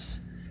lives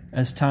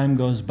as time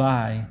goes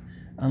by,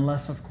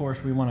 unless, of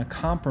course, we want to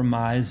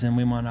compromise and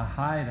we want to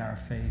hide our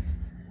faith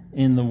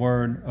in the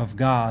Word of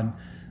God.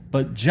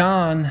 But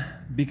John,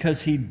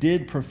 because he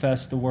did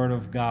profess the Word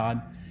of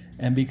God,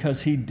 and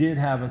because he did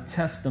have a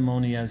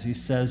testimony, as he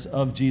says,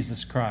 of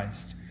Jesus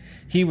Christ,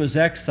 he was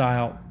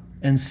exiled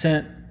and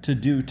sent to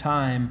do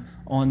time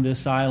on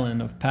this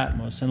island of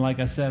Patmos. And like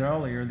I said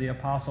earlier, the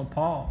Apostle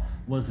Paul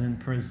was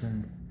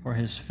imprisoned for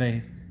his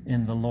faith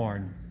in the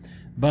Lord.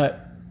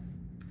 But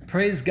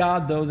praise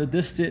God, though, that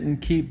this didn't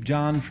keep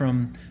John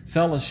from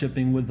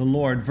fellowshipping with the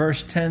Lord.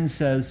 Verse 10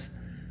 says,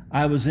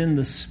 I was in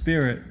the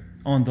Spirit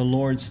on the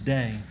Lord's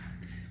day,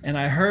 and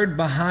I heard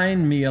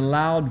behind me a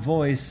loud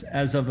voice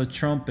as of a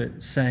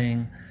trumpet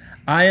saying,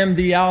 I am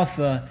the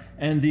Alpha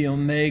and the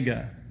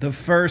Omega, the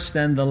first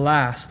and the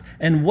last.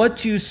 And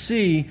what you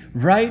see,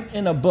 write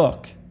in a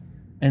book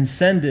and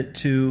send it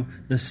to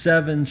the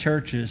 7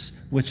 churches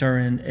which are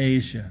in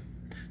Asia,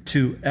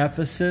 to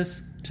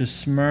Ephesus, to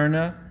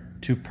Smyrna,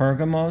 to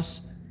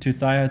Pergamos, to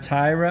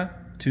Thyatira,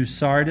 to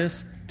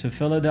Sardis, to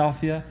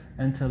Philadelphia,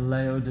 and to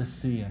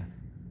Laodicea.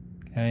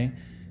 Okay?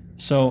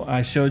 So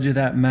I showed you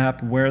that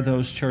map where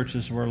those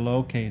churches were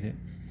located.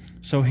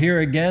 So here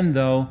again,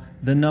 though,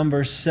 the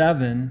number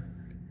 7,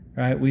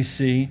 right, we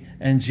see,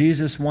 and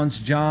Jesus wants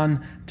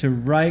John to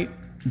write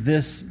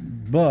this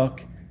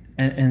book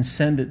and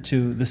send it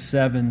to the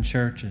 7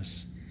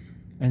 churches.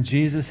 And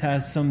Jesus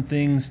has some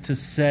things to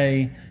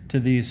say to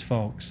these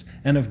folks.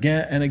 And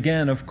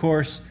again, of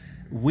course,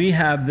 we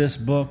have this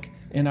book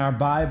in our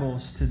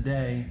Bibles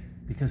today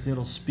because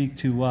it'll speak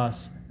to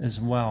us as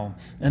well.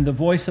 And the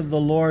voice of the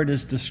Lord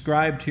is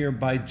described here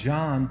by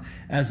John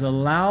as a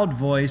loud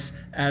voice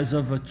as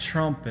of a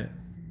trumpet.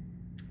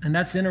 And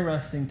that's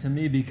interesting to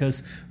me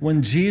because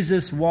when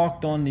Jesus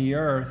walked on the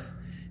earth,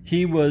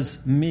 he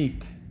was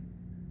meek.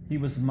 He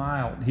was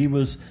mild. He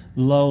was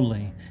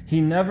lowly. He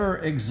never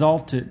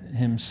exalted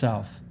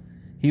himself.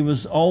 He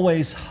was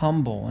always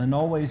humble and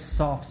always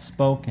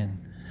soft-spoken.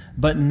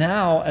 But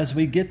now, as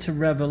we get to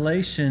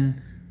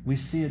Revelation, we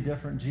see a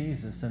different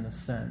Jesus in a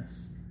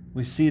sense.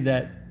 We see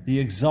that the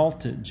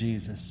exalted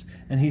Jesus.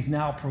 And he's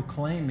now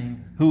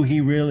proclaiming who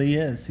he really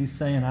is. He's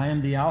saying, I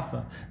am the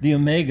Alpha, the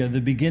Omega, the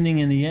beginning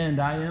and the end.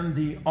 I am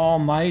the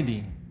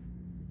Almighty.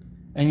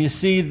 And you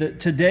see that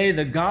today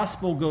the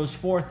gospel goes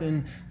forth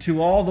into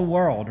all the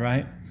world,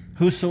 right?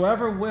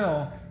 Whosoever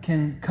will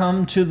can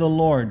come to the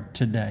Lord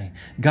today.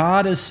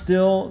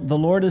 The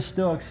Lord is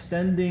still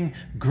extending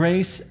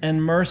grace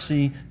and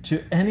mercy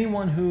to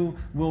anyone who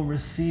will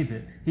receive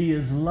it. He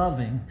is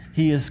loving,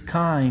 He is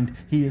kind,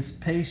 He is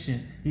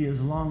patient, He is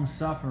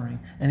long-suffering,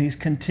 and He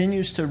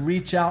continues to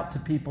reach out to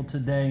people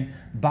today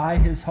by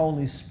His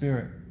Holy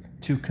Spirit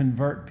to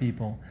convert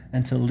people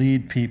and to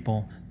lead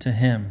people to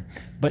Him.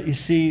 But you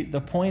see,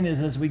 the point is,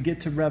 as we get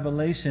to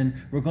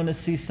Revelation, we're going to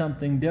see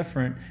something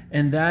different,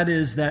 and that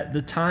is that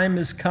the time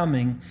is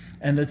coming,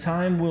 and the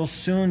time will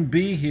soon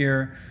be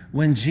here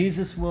when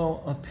Jesus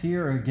will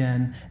appear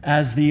again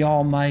as the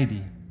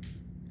Almighty.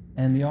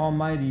 And the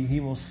Almighty, He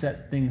will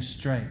set things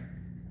straight.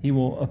 He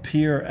will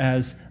appear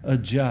as a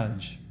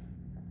judge.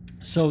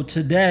 So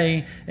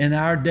today, in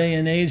our day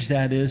and age,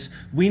 that is,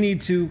 we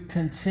need to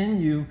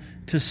continue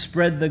to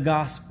spread the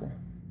gospel,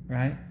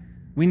 right?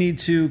 We need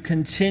to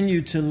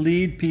continue to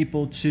lead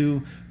people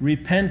to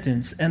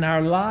repentance, and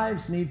our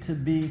lives need to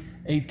be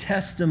a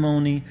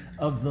testimony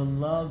of the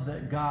love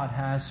that God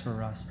has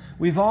for us.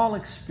 We've all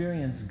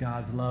experienced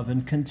God's love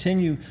and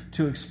continue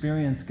to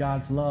experience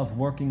God's love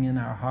working in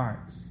our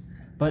hearts.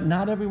 But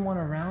not everyone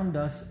around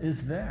us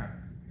is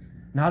there.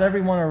 Not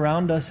everyone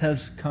around us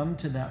has come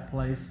to that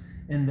place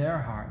in their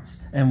hearts,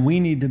 and we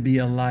need to be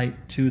a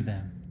light to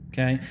them.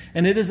 Okay?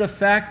 And it is a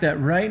fact that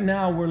right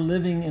now we're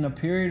living in a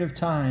period of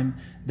time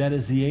that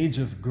is the age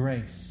of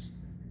grace.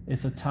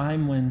 It's a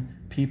time when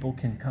people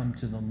can come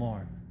to the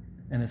Lord,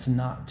 and it's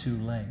not too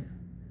late.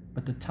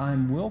 But the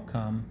time will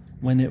come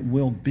when it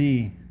will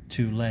be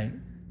too late.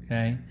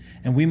 Okay?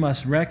 And we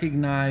must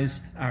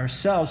recognize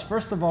ourselves.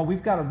 First of all,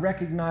 we've got to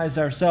recognize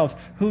ourselves,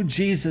 who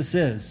Jesus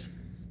is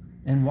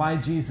and why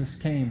Jesus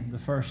came the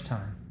first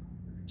time.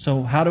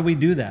 So how do we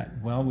do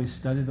that? Well, we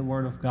study the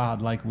Word of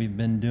God like we've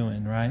been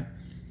doing, right?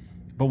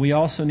 But we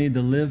also need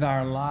to live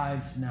our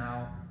lives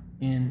now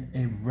in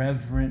a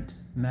reverent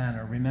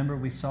manner. Remember,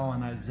 we saw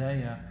in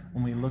Isaiah,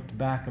 when we looked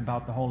back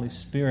about the Holy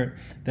Spirit,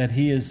 that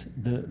He is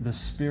the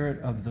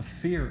spirit of the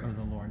fear of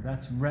the Lord.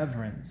 That's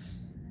reverence.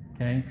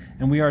 Okay?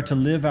 And we are to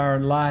live our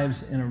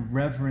lives in a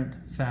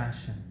reverent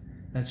fashion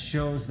that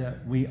shows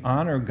that we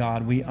honor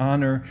God, we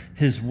honor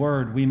His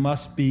Word. We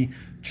must be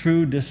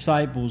true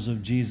disciples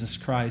of Jesus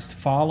Christ,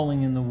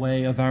 following in the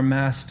way of our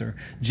Master.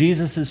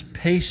 Jesus is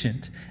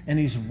patient, and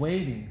He's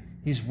waiting.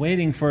 He's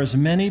waiting for as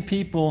many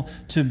people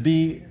to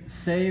be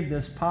saved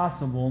as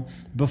possible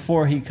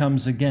before He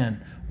comes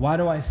again. Why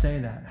do I say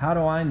that? How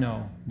do I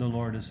know the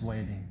Lord is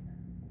waiting?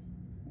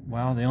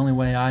 Well, the only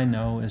way I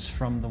know is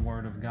from the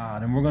Word of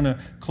God. And we're going to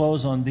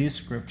close on these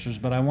scriptures,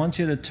 but I want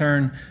you to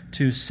turn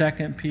to 2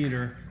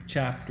 Peter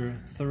chapter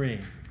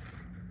 3.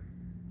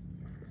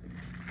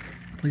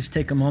 Please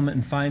take a moment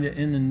and find it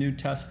in the New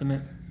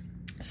Testament.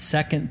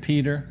 2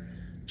 Peter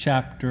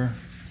chapter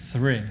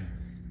 3.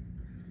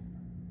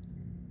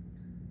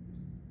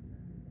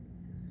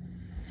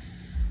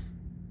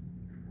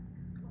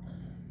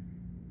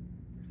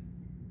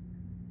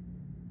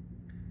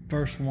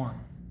 Verse 1.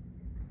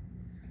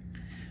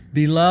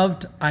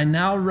 Beloved, I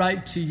now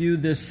write to you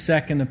this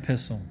second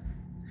epistle,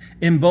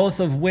 in both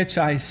of which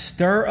I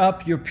stir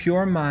up your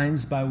pure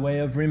minds by way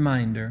of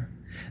reminder,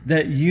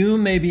 that you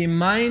may be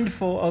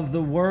mindful of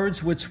the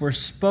words which were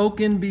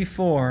spoken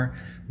before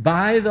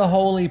by the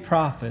holy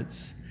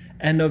prophets,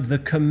 and of the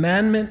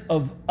commandment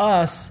of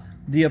us,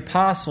 the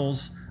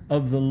apostles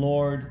of the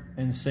Lord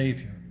and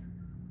Savior.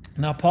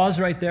 Now pause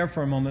right there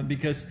for a moment,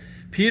 because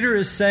Peter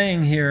is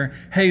saying here,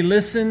 hey,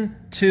 listen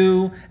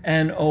to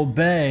and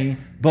obey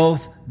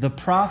both the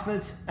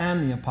prophets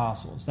and the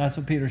apostles. That's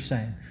what Peter's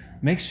saying.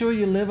 Make sure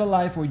you live a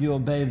life where you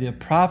obey the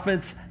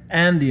prophets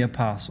and the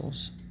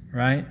apostles,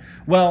 right?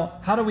 Well,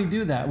 how do we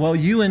do that? Well,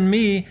 you and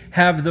me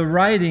have the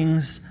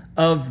writings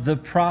of the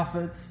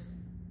prophets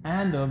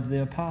and of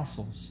the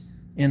apostles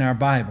in our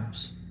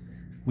Bibles.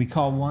 We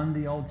call one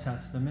the Old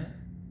Testament,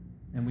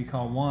 and we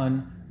call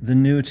one the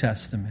New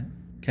Testament.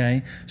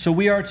 Okay? So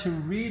we are to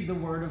read the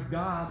Word of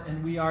God,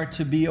 and we are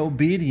to be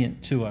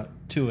obedient to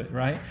it,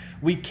 right?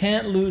 We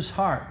can't lose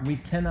heart. We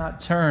cannot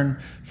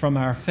turn from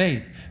our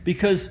faith,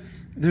 because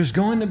there's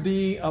going to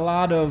be a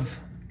lot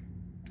of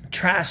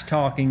trash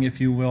talking,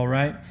 if you will,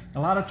 right? A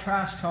lot of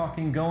trash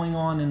talking going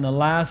on in the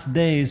last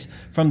days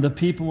from the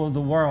people of the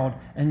world,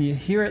 and you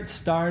hear it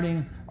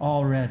starting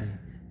already.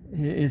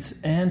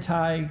 It's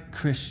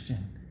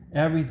anti-Christian,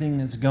 everything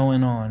that's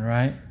going on,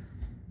 right?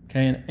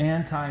 Okay,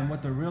 and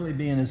what they're really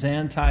being is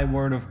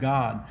anti-Word of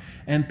God.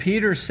 And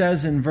Peter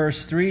says in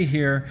verse 3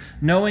 here,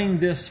 knowing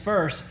this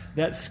first,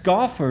 that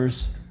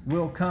scoffers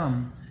will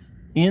come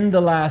in the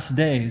last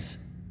days,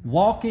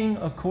 walking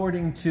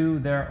according to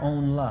their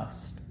own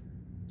lust.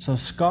 So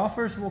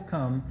scoffers will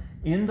come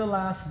in the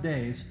last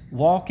days,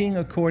 walking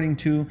according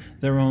to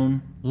their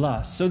own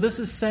lust. So this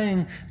is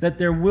saying that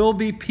there will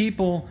be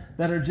people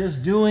that are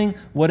just doing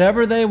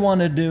whatever they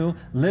want to do,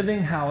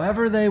 living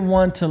however they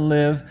want to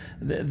live.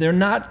 They're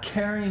not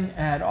caring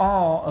at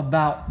all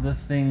about the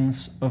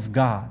things of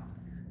God.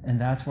 And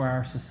that's where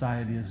our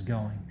society is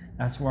going.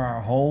 That's where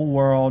our whole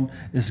world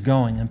is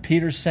going. And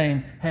Peter's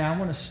saying, hey, I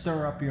want to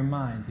stir up your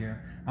mind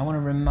here. I want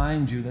to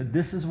remind you that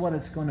this is what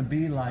it's going to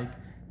be like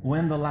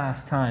when the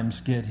last times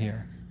get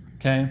here.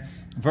 Okay?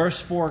 Verse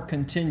 4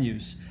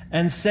 continues,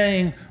 and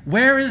saying,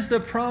 where is the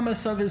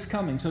promise of His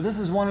coming? So this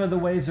is one of the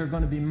ways they're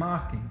going to be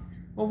mocking.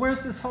 Well,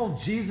 where's this whole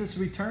Jesus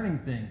returning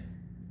thing?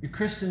 You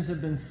Christians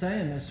have been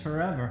saying this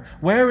forever.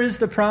 Where is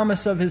the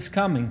promise of His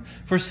coming?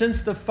 For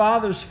since the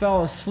fathers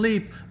fell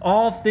asleep,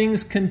 all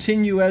things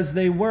continue as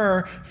they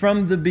were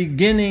from the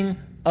beginning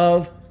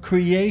of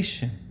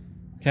creation.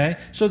 Okay?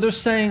 So they're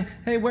saying,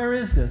 hey, where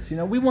is this?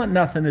 We want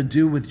nothing to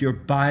do with your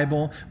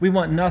Bible. We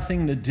want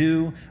nothing to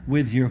do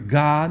with your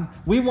God.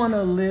 We want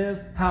to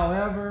live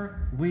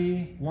however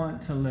we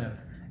want to live.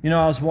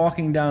 I was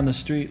walking down the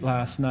street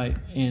last night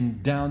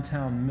in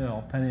downtown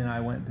Mill. Penny and I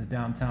went to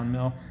downtown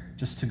Mill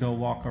just to go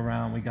walk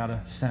around. We got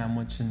a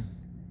sandwich, and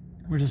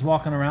we're just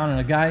walking around, and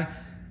a guy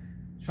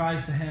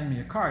tries to hand me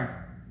a card.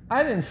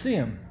 I didn't see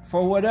him.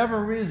 For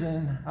whatever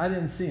reason, I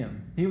didn't see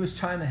him. He was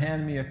trying to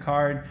hand me a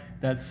card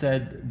that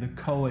said the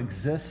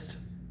coexist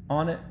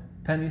on it,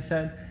 Penny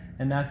said.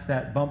 And that's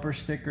that bumper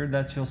sticker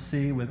that you'll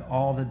see with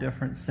all the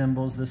different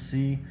symbols. The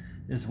C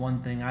is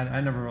one thing.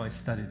 I never really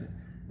studied it.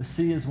 The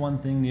C is one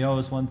thing, the O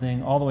is one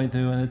thing, all the way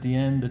through. And at the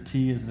end, the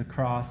T is the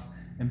cross.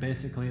 And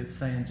basically it's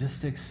saying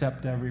just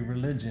accept every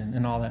religion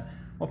and all that.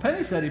 Well,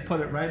 Penny said he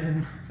put it right in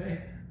my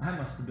face. I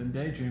must have been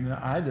daydreaming.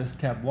 I just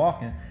kept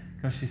walking.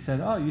 Because she said,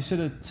 oh, you should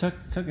have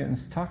took it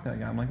and talked to that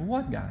guy. I'm like,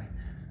 what guy?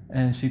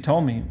 And she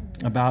told me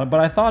about it.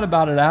 But I thought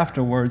about it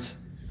afterwards,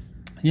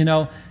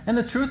 and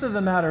the truth of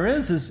the matter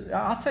is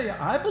I'll tell you,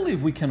 I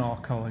believe we can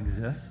all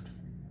coexist.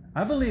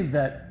 I believe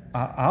that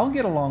I'll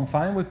get along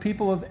fine with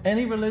people of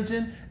any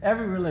religion,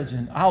 every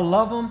religion. I'll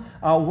love them.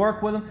 I'll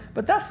work with them.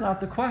 But that's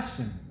not the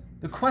question.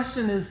 The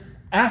question is,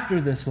 after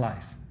this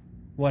life,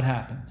 what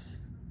happens?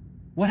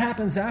 What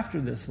happens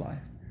after this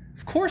life?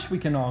 Of course we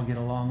can all get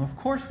along. Of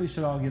course we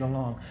should all get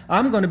along.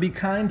 I'm going to be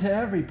kind to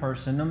every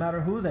person, no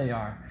matter who they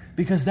are,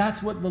 because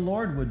that's what the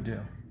Lord would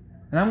do.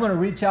 And I'm going to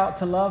reach out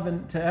to love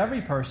and to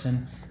every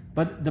person.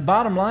 But the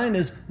bottom line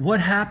is, what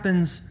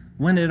happens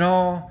when it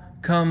all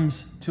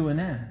comes to an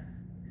end.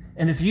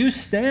 And if you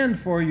stand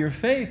for your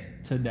faith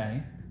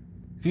today,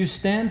 if you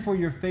stand for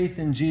your faith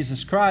in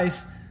Jesus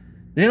Christ,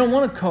 they don't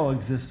want to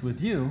coexist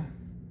with you.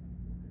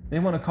 They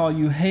want to call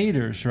you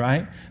haters,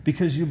 right?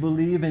 Because you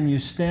believe and you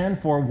stand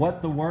for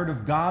what the Word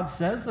of God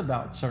says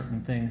about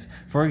certain things.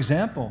 For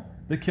example,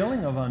 the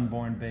killing of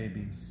unborn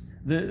babies.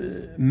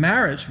 The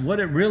marriage,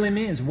 what it really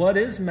means. What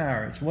is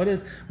marriage? What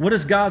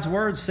does God's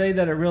Word say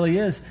that it really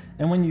is?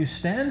 And when you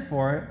stand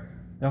for it,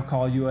 they'll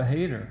call you a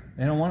hater.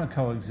 They don't want to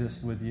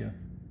coexist with you.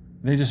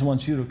 They just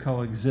want you to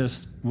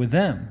coexist with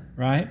them,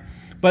 right?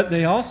 But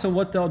they also,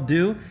 what they'll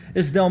do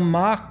is they'll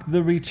mock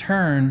the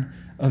return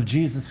of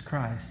Jesus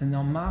Christ. And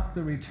they'll mock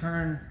the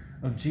return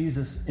of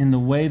Jesus in the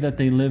way that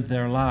they live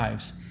their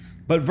lives.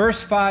 But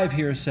verse 5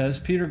 here says,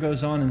 Peter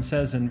goes on and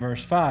says in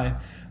verse 5,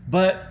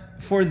 "But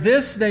for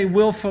this they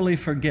willfully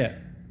forget,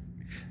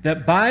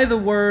 that by the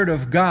word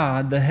of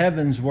God the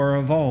heavens were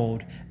of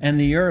old, and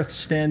the earth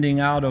standing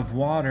out of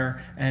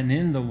water and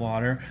in the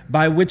water,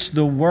 by which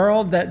the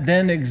world that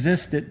then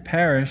existed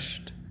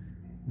perished,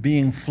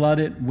 being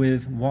flooded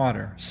with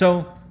water."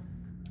 So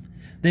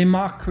they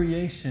mock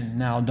creation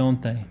now,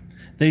 don't they?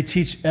 They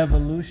teach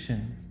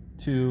evolution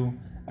to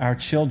our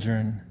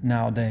children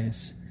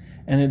nowadays.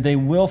 And they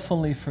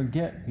willfully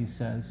forget, he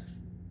says,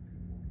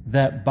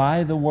 that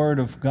by the word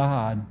of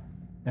God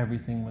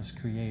everything was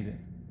created.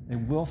 They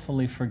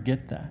willfully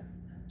forget that.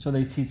 So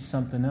they teach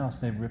something else.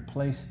 They've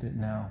replaced it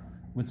now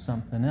with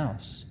something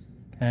else.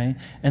 Okay?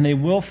 And they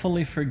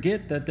willfully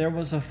forget that there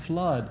was a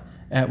flood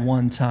at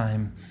one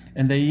time.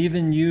 And they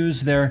even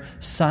use their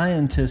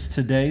scientists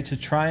today to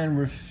try and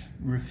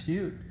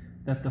refute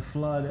that the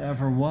flood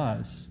ever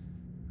was.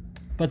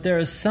 But there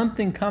is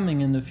something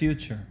coming in the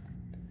future.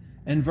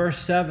 And verse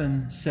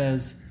 7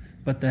 says,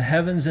 "But the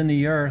heavens and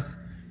the earth,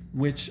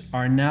 which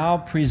are now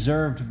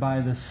preserved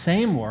by the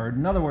same word,"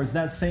 in other words,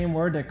 that same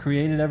word that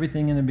created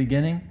everything in the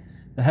beginning,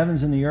 the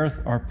heavens and the earth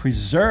are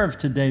preserved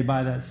today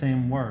by that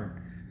same word.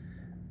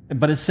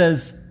 But it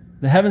says,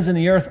 "The heavens and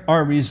the earth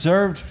are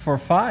reserved for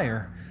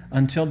fire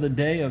until the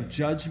day of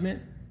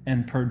judgment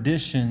and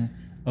perdition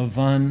of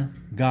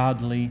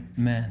ungodly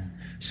men."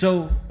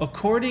 So,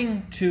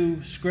 according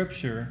to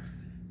Scripture,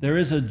 there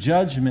is a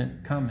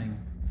judgment coming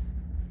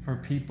for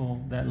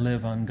people that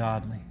live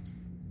ungodly.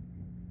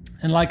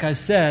 And like I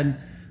said,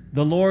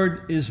 the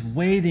Lord is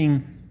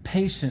waiting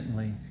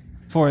patiently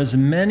for as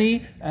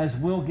many as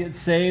will get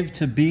saved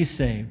to be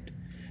saved.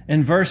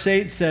 And verse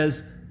 8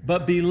 says,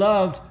 "But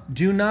beloved,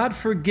 do not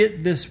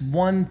forget this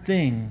one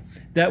thing,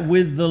 that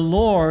with the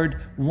Lord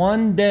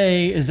 1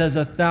 day is as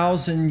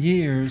 1,000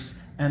 years,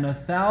 and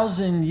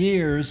 1,000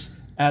 years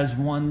as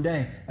 1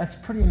 day." That's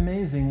pretty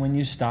amazing when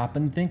you stop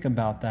and think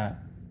about that,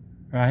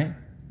 right?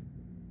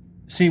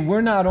 See,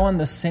 we're not on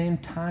the same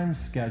time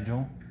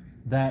schedule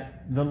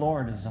that the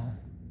Lord is on.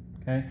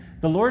 Okay?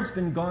 The Lord's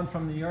been gone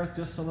from the earth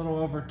just a little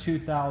over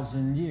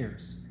 2,000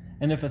 years.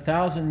 And if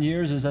 1,000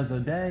 years is as a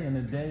day and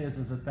a day is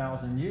as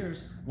 1,000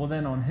 years, well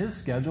then on his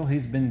schedule,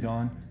 he's been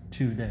gone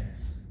 2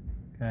 days.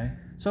 Okay?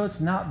 So it's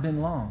not been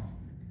long.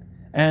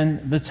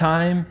 And the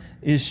time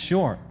is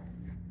short.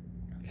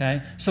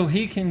 Okay? So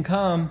he can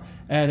come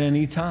at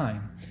any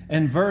time.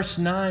 And verse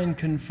 9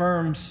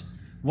 confirms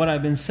what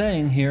I've been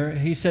saying here.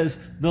 He says,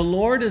 "The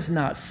Lord is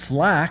not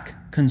slack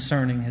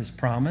concerning his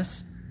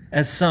promise,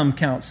 as some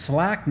count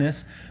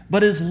slackness,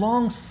 but is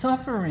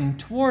long-suffering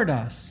toward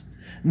us,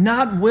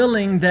 not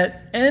willing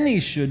that any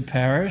should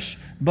perish,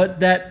 but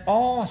that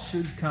all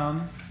should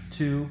come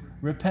to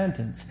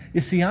repentance."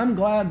 You see, I'm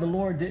glad the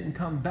Lord didn't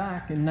come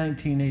back in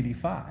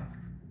 1985,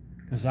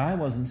 because I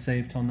wasn't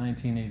saved till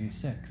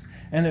 1986.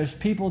 And there's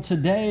people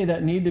today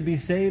that need to be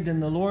saved,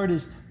 and the Lord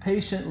is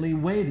patiently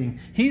waiting.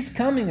 He's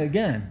coming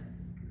again.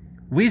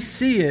 We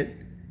see it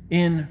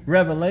in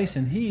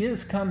Revelation. He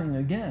is coming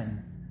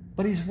again,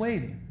 but he's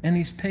waiting and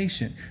he's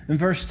patient. And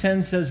verse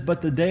 10 says,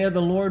 "But the day of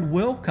the Lord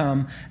will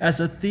come as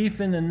a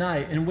thief in the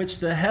night, in which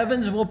the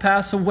heavens will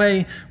pass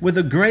away with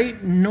a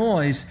great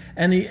noise,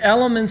 and the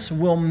elements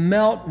will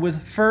melt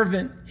with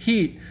fervent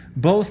heat.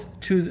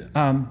 Both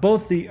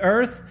the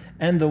earth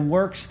and the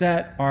works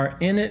that are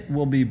in it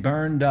will be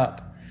burned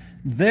up.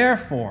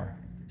 Therefore,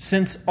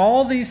 since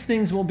all these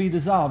things will be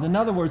dissolved," in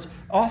other words,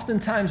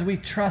 oftentimes we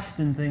trust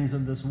in things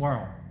of this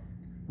world.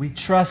 We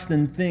trust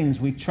in things.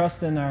 We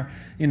trust in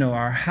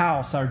our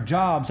house, our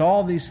jobs,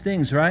 all these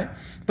things, right?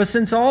 "But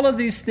since all of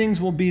these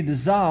things will be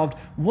dissolved,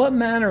 what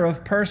manner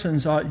of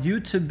persons ought you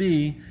to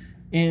be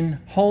in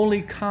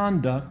holy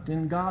conduct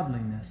and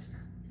godliness,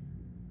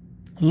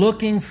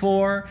 looking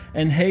for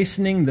and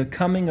hastening the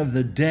coming of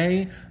the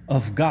day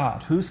of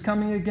God?" Who's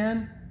coming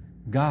again?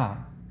 God.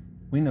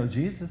 We know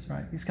Jesus,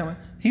 right? He's coming.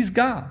 He's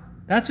God.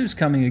 That's who's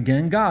coming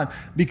again, God.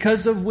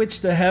 "Because of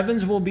which the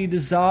heavens will be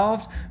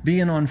dissolved,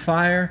 being on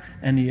fire,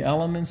 and the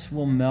elements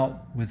will melt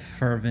with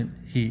fervent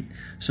heat."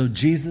 So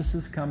Jesus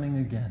is coming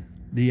again.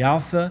 The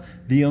Alpha,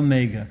 the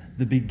Omega,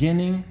 the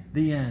beginning,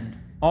 the end.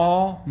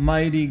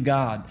 Almighty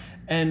God.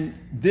 And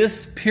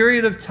this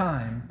period of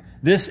time,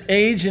 this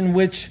age in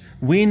which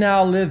we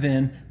now live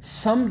in,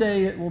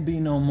 someday it will be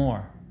no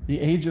more. The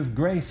age of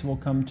grace will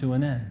come to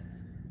an end.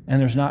 And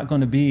there's not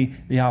going to be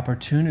the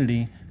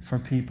opportunity for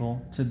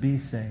people to be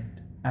saved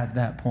at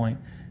that point.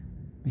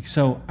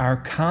 So our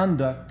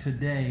conduct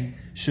today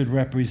should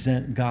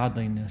represent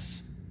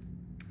godliness.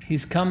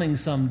 He's coming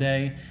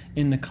someday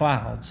in the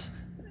clouds,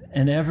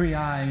 and every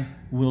eye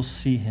will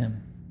see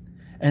him.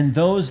 And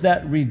those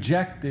that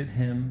rejected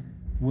him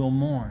will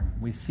mourn.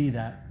 We see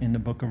that in the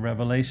book of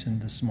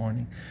Revelation this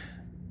morning.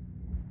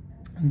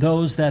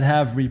 Those that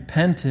have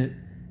repented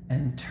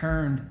and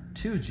turned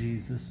to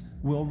Jesus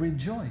will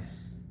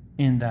rejoice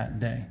in that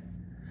day.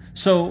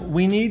 So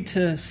we need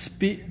to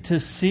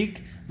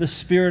seek the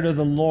Spirit of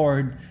the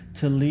Lord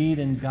to lead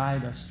and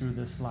guide us through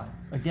this life.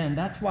 Again,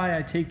 that's why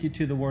I take you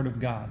to the Word of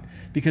God,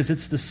 because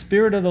it's the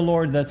Spirit of the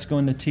Lord that's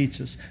going to teach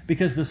us.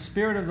 Because the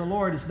Spirit of the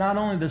Lord is not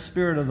only the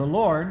Spirit of the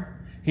Lord,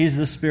 He's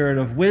the Spirit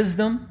of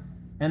wisdom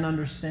and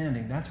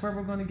understanding. That's where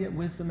we're going to get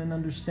wisdom and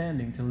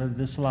understanding to live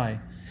this life.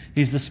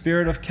 He's the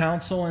Spirit of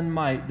counsel and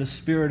might, the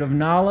Spirit of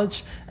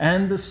knowledge,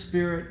 and the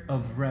Spirit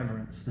of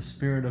reverence, the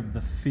Spirit of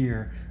the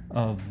fear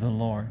of the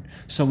Lord.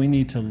 So we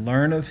need to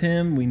learn of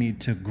Him, we need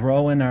to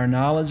grow in our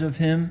knowledge of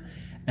Him,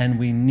 and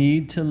we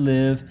need to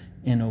live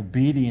in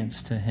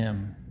obedience to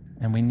Him.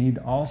 And we need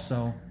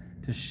also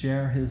to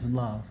share His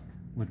love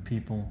with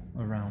people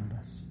around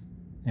us.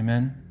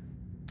 Amen?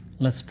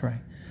 Let's pray.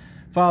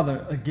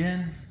 Father,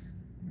 again,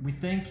 we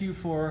thank you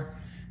for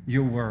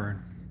your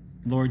word.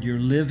 Lord, your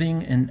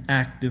living and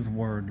active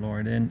word,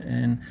 Lord.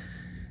 And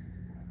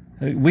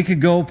we could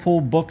go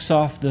pull books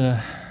off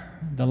the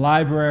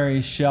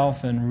library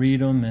shelf and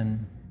read them,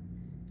 and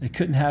they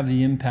couldn't have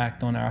the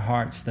impact on our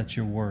hearts that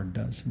your word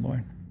does,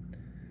 Lord.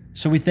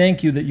 So we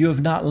thank you that you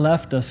have not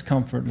left us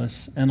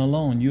comfortless and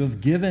alone. You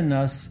have given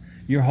us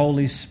your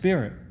Holy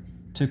Spirit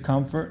to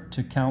comfort,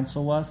 to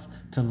counsel us,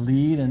 to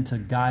lead, and to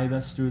guide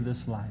us through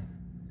this life.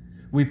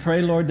 We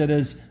pray, Lord, that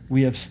as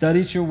we have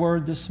studied your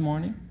word this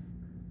morning,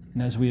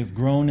 and as we have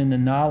grown in the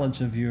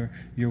knowledge of your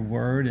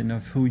word and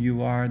of who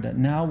you are, that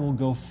now we'll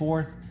go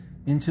forth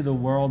into the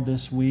world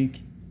this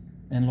week,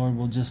 and Lord,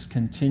 we'll just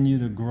continue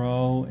to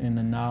grow in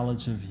the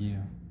knowledge of you.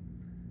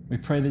 We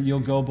pray that you'll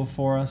go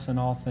before us in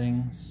all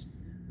things.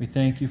 We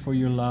thank you for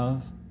your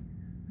love,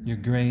 your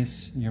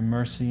grace, your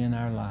mercy in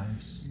our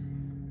lives.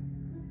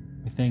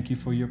 We thank you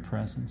for your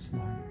presence,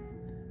 Lord.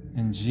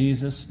 In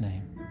Jesus'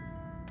 name,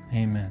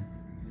 amen.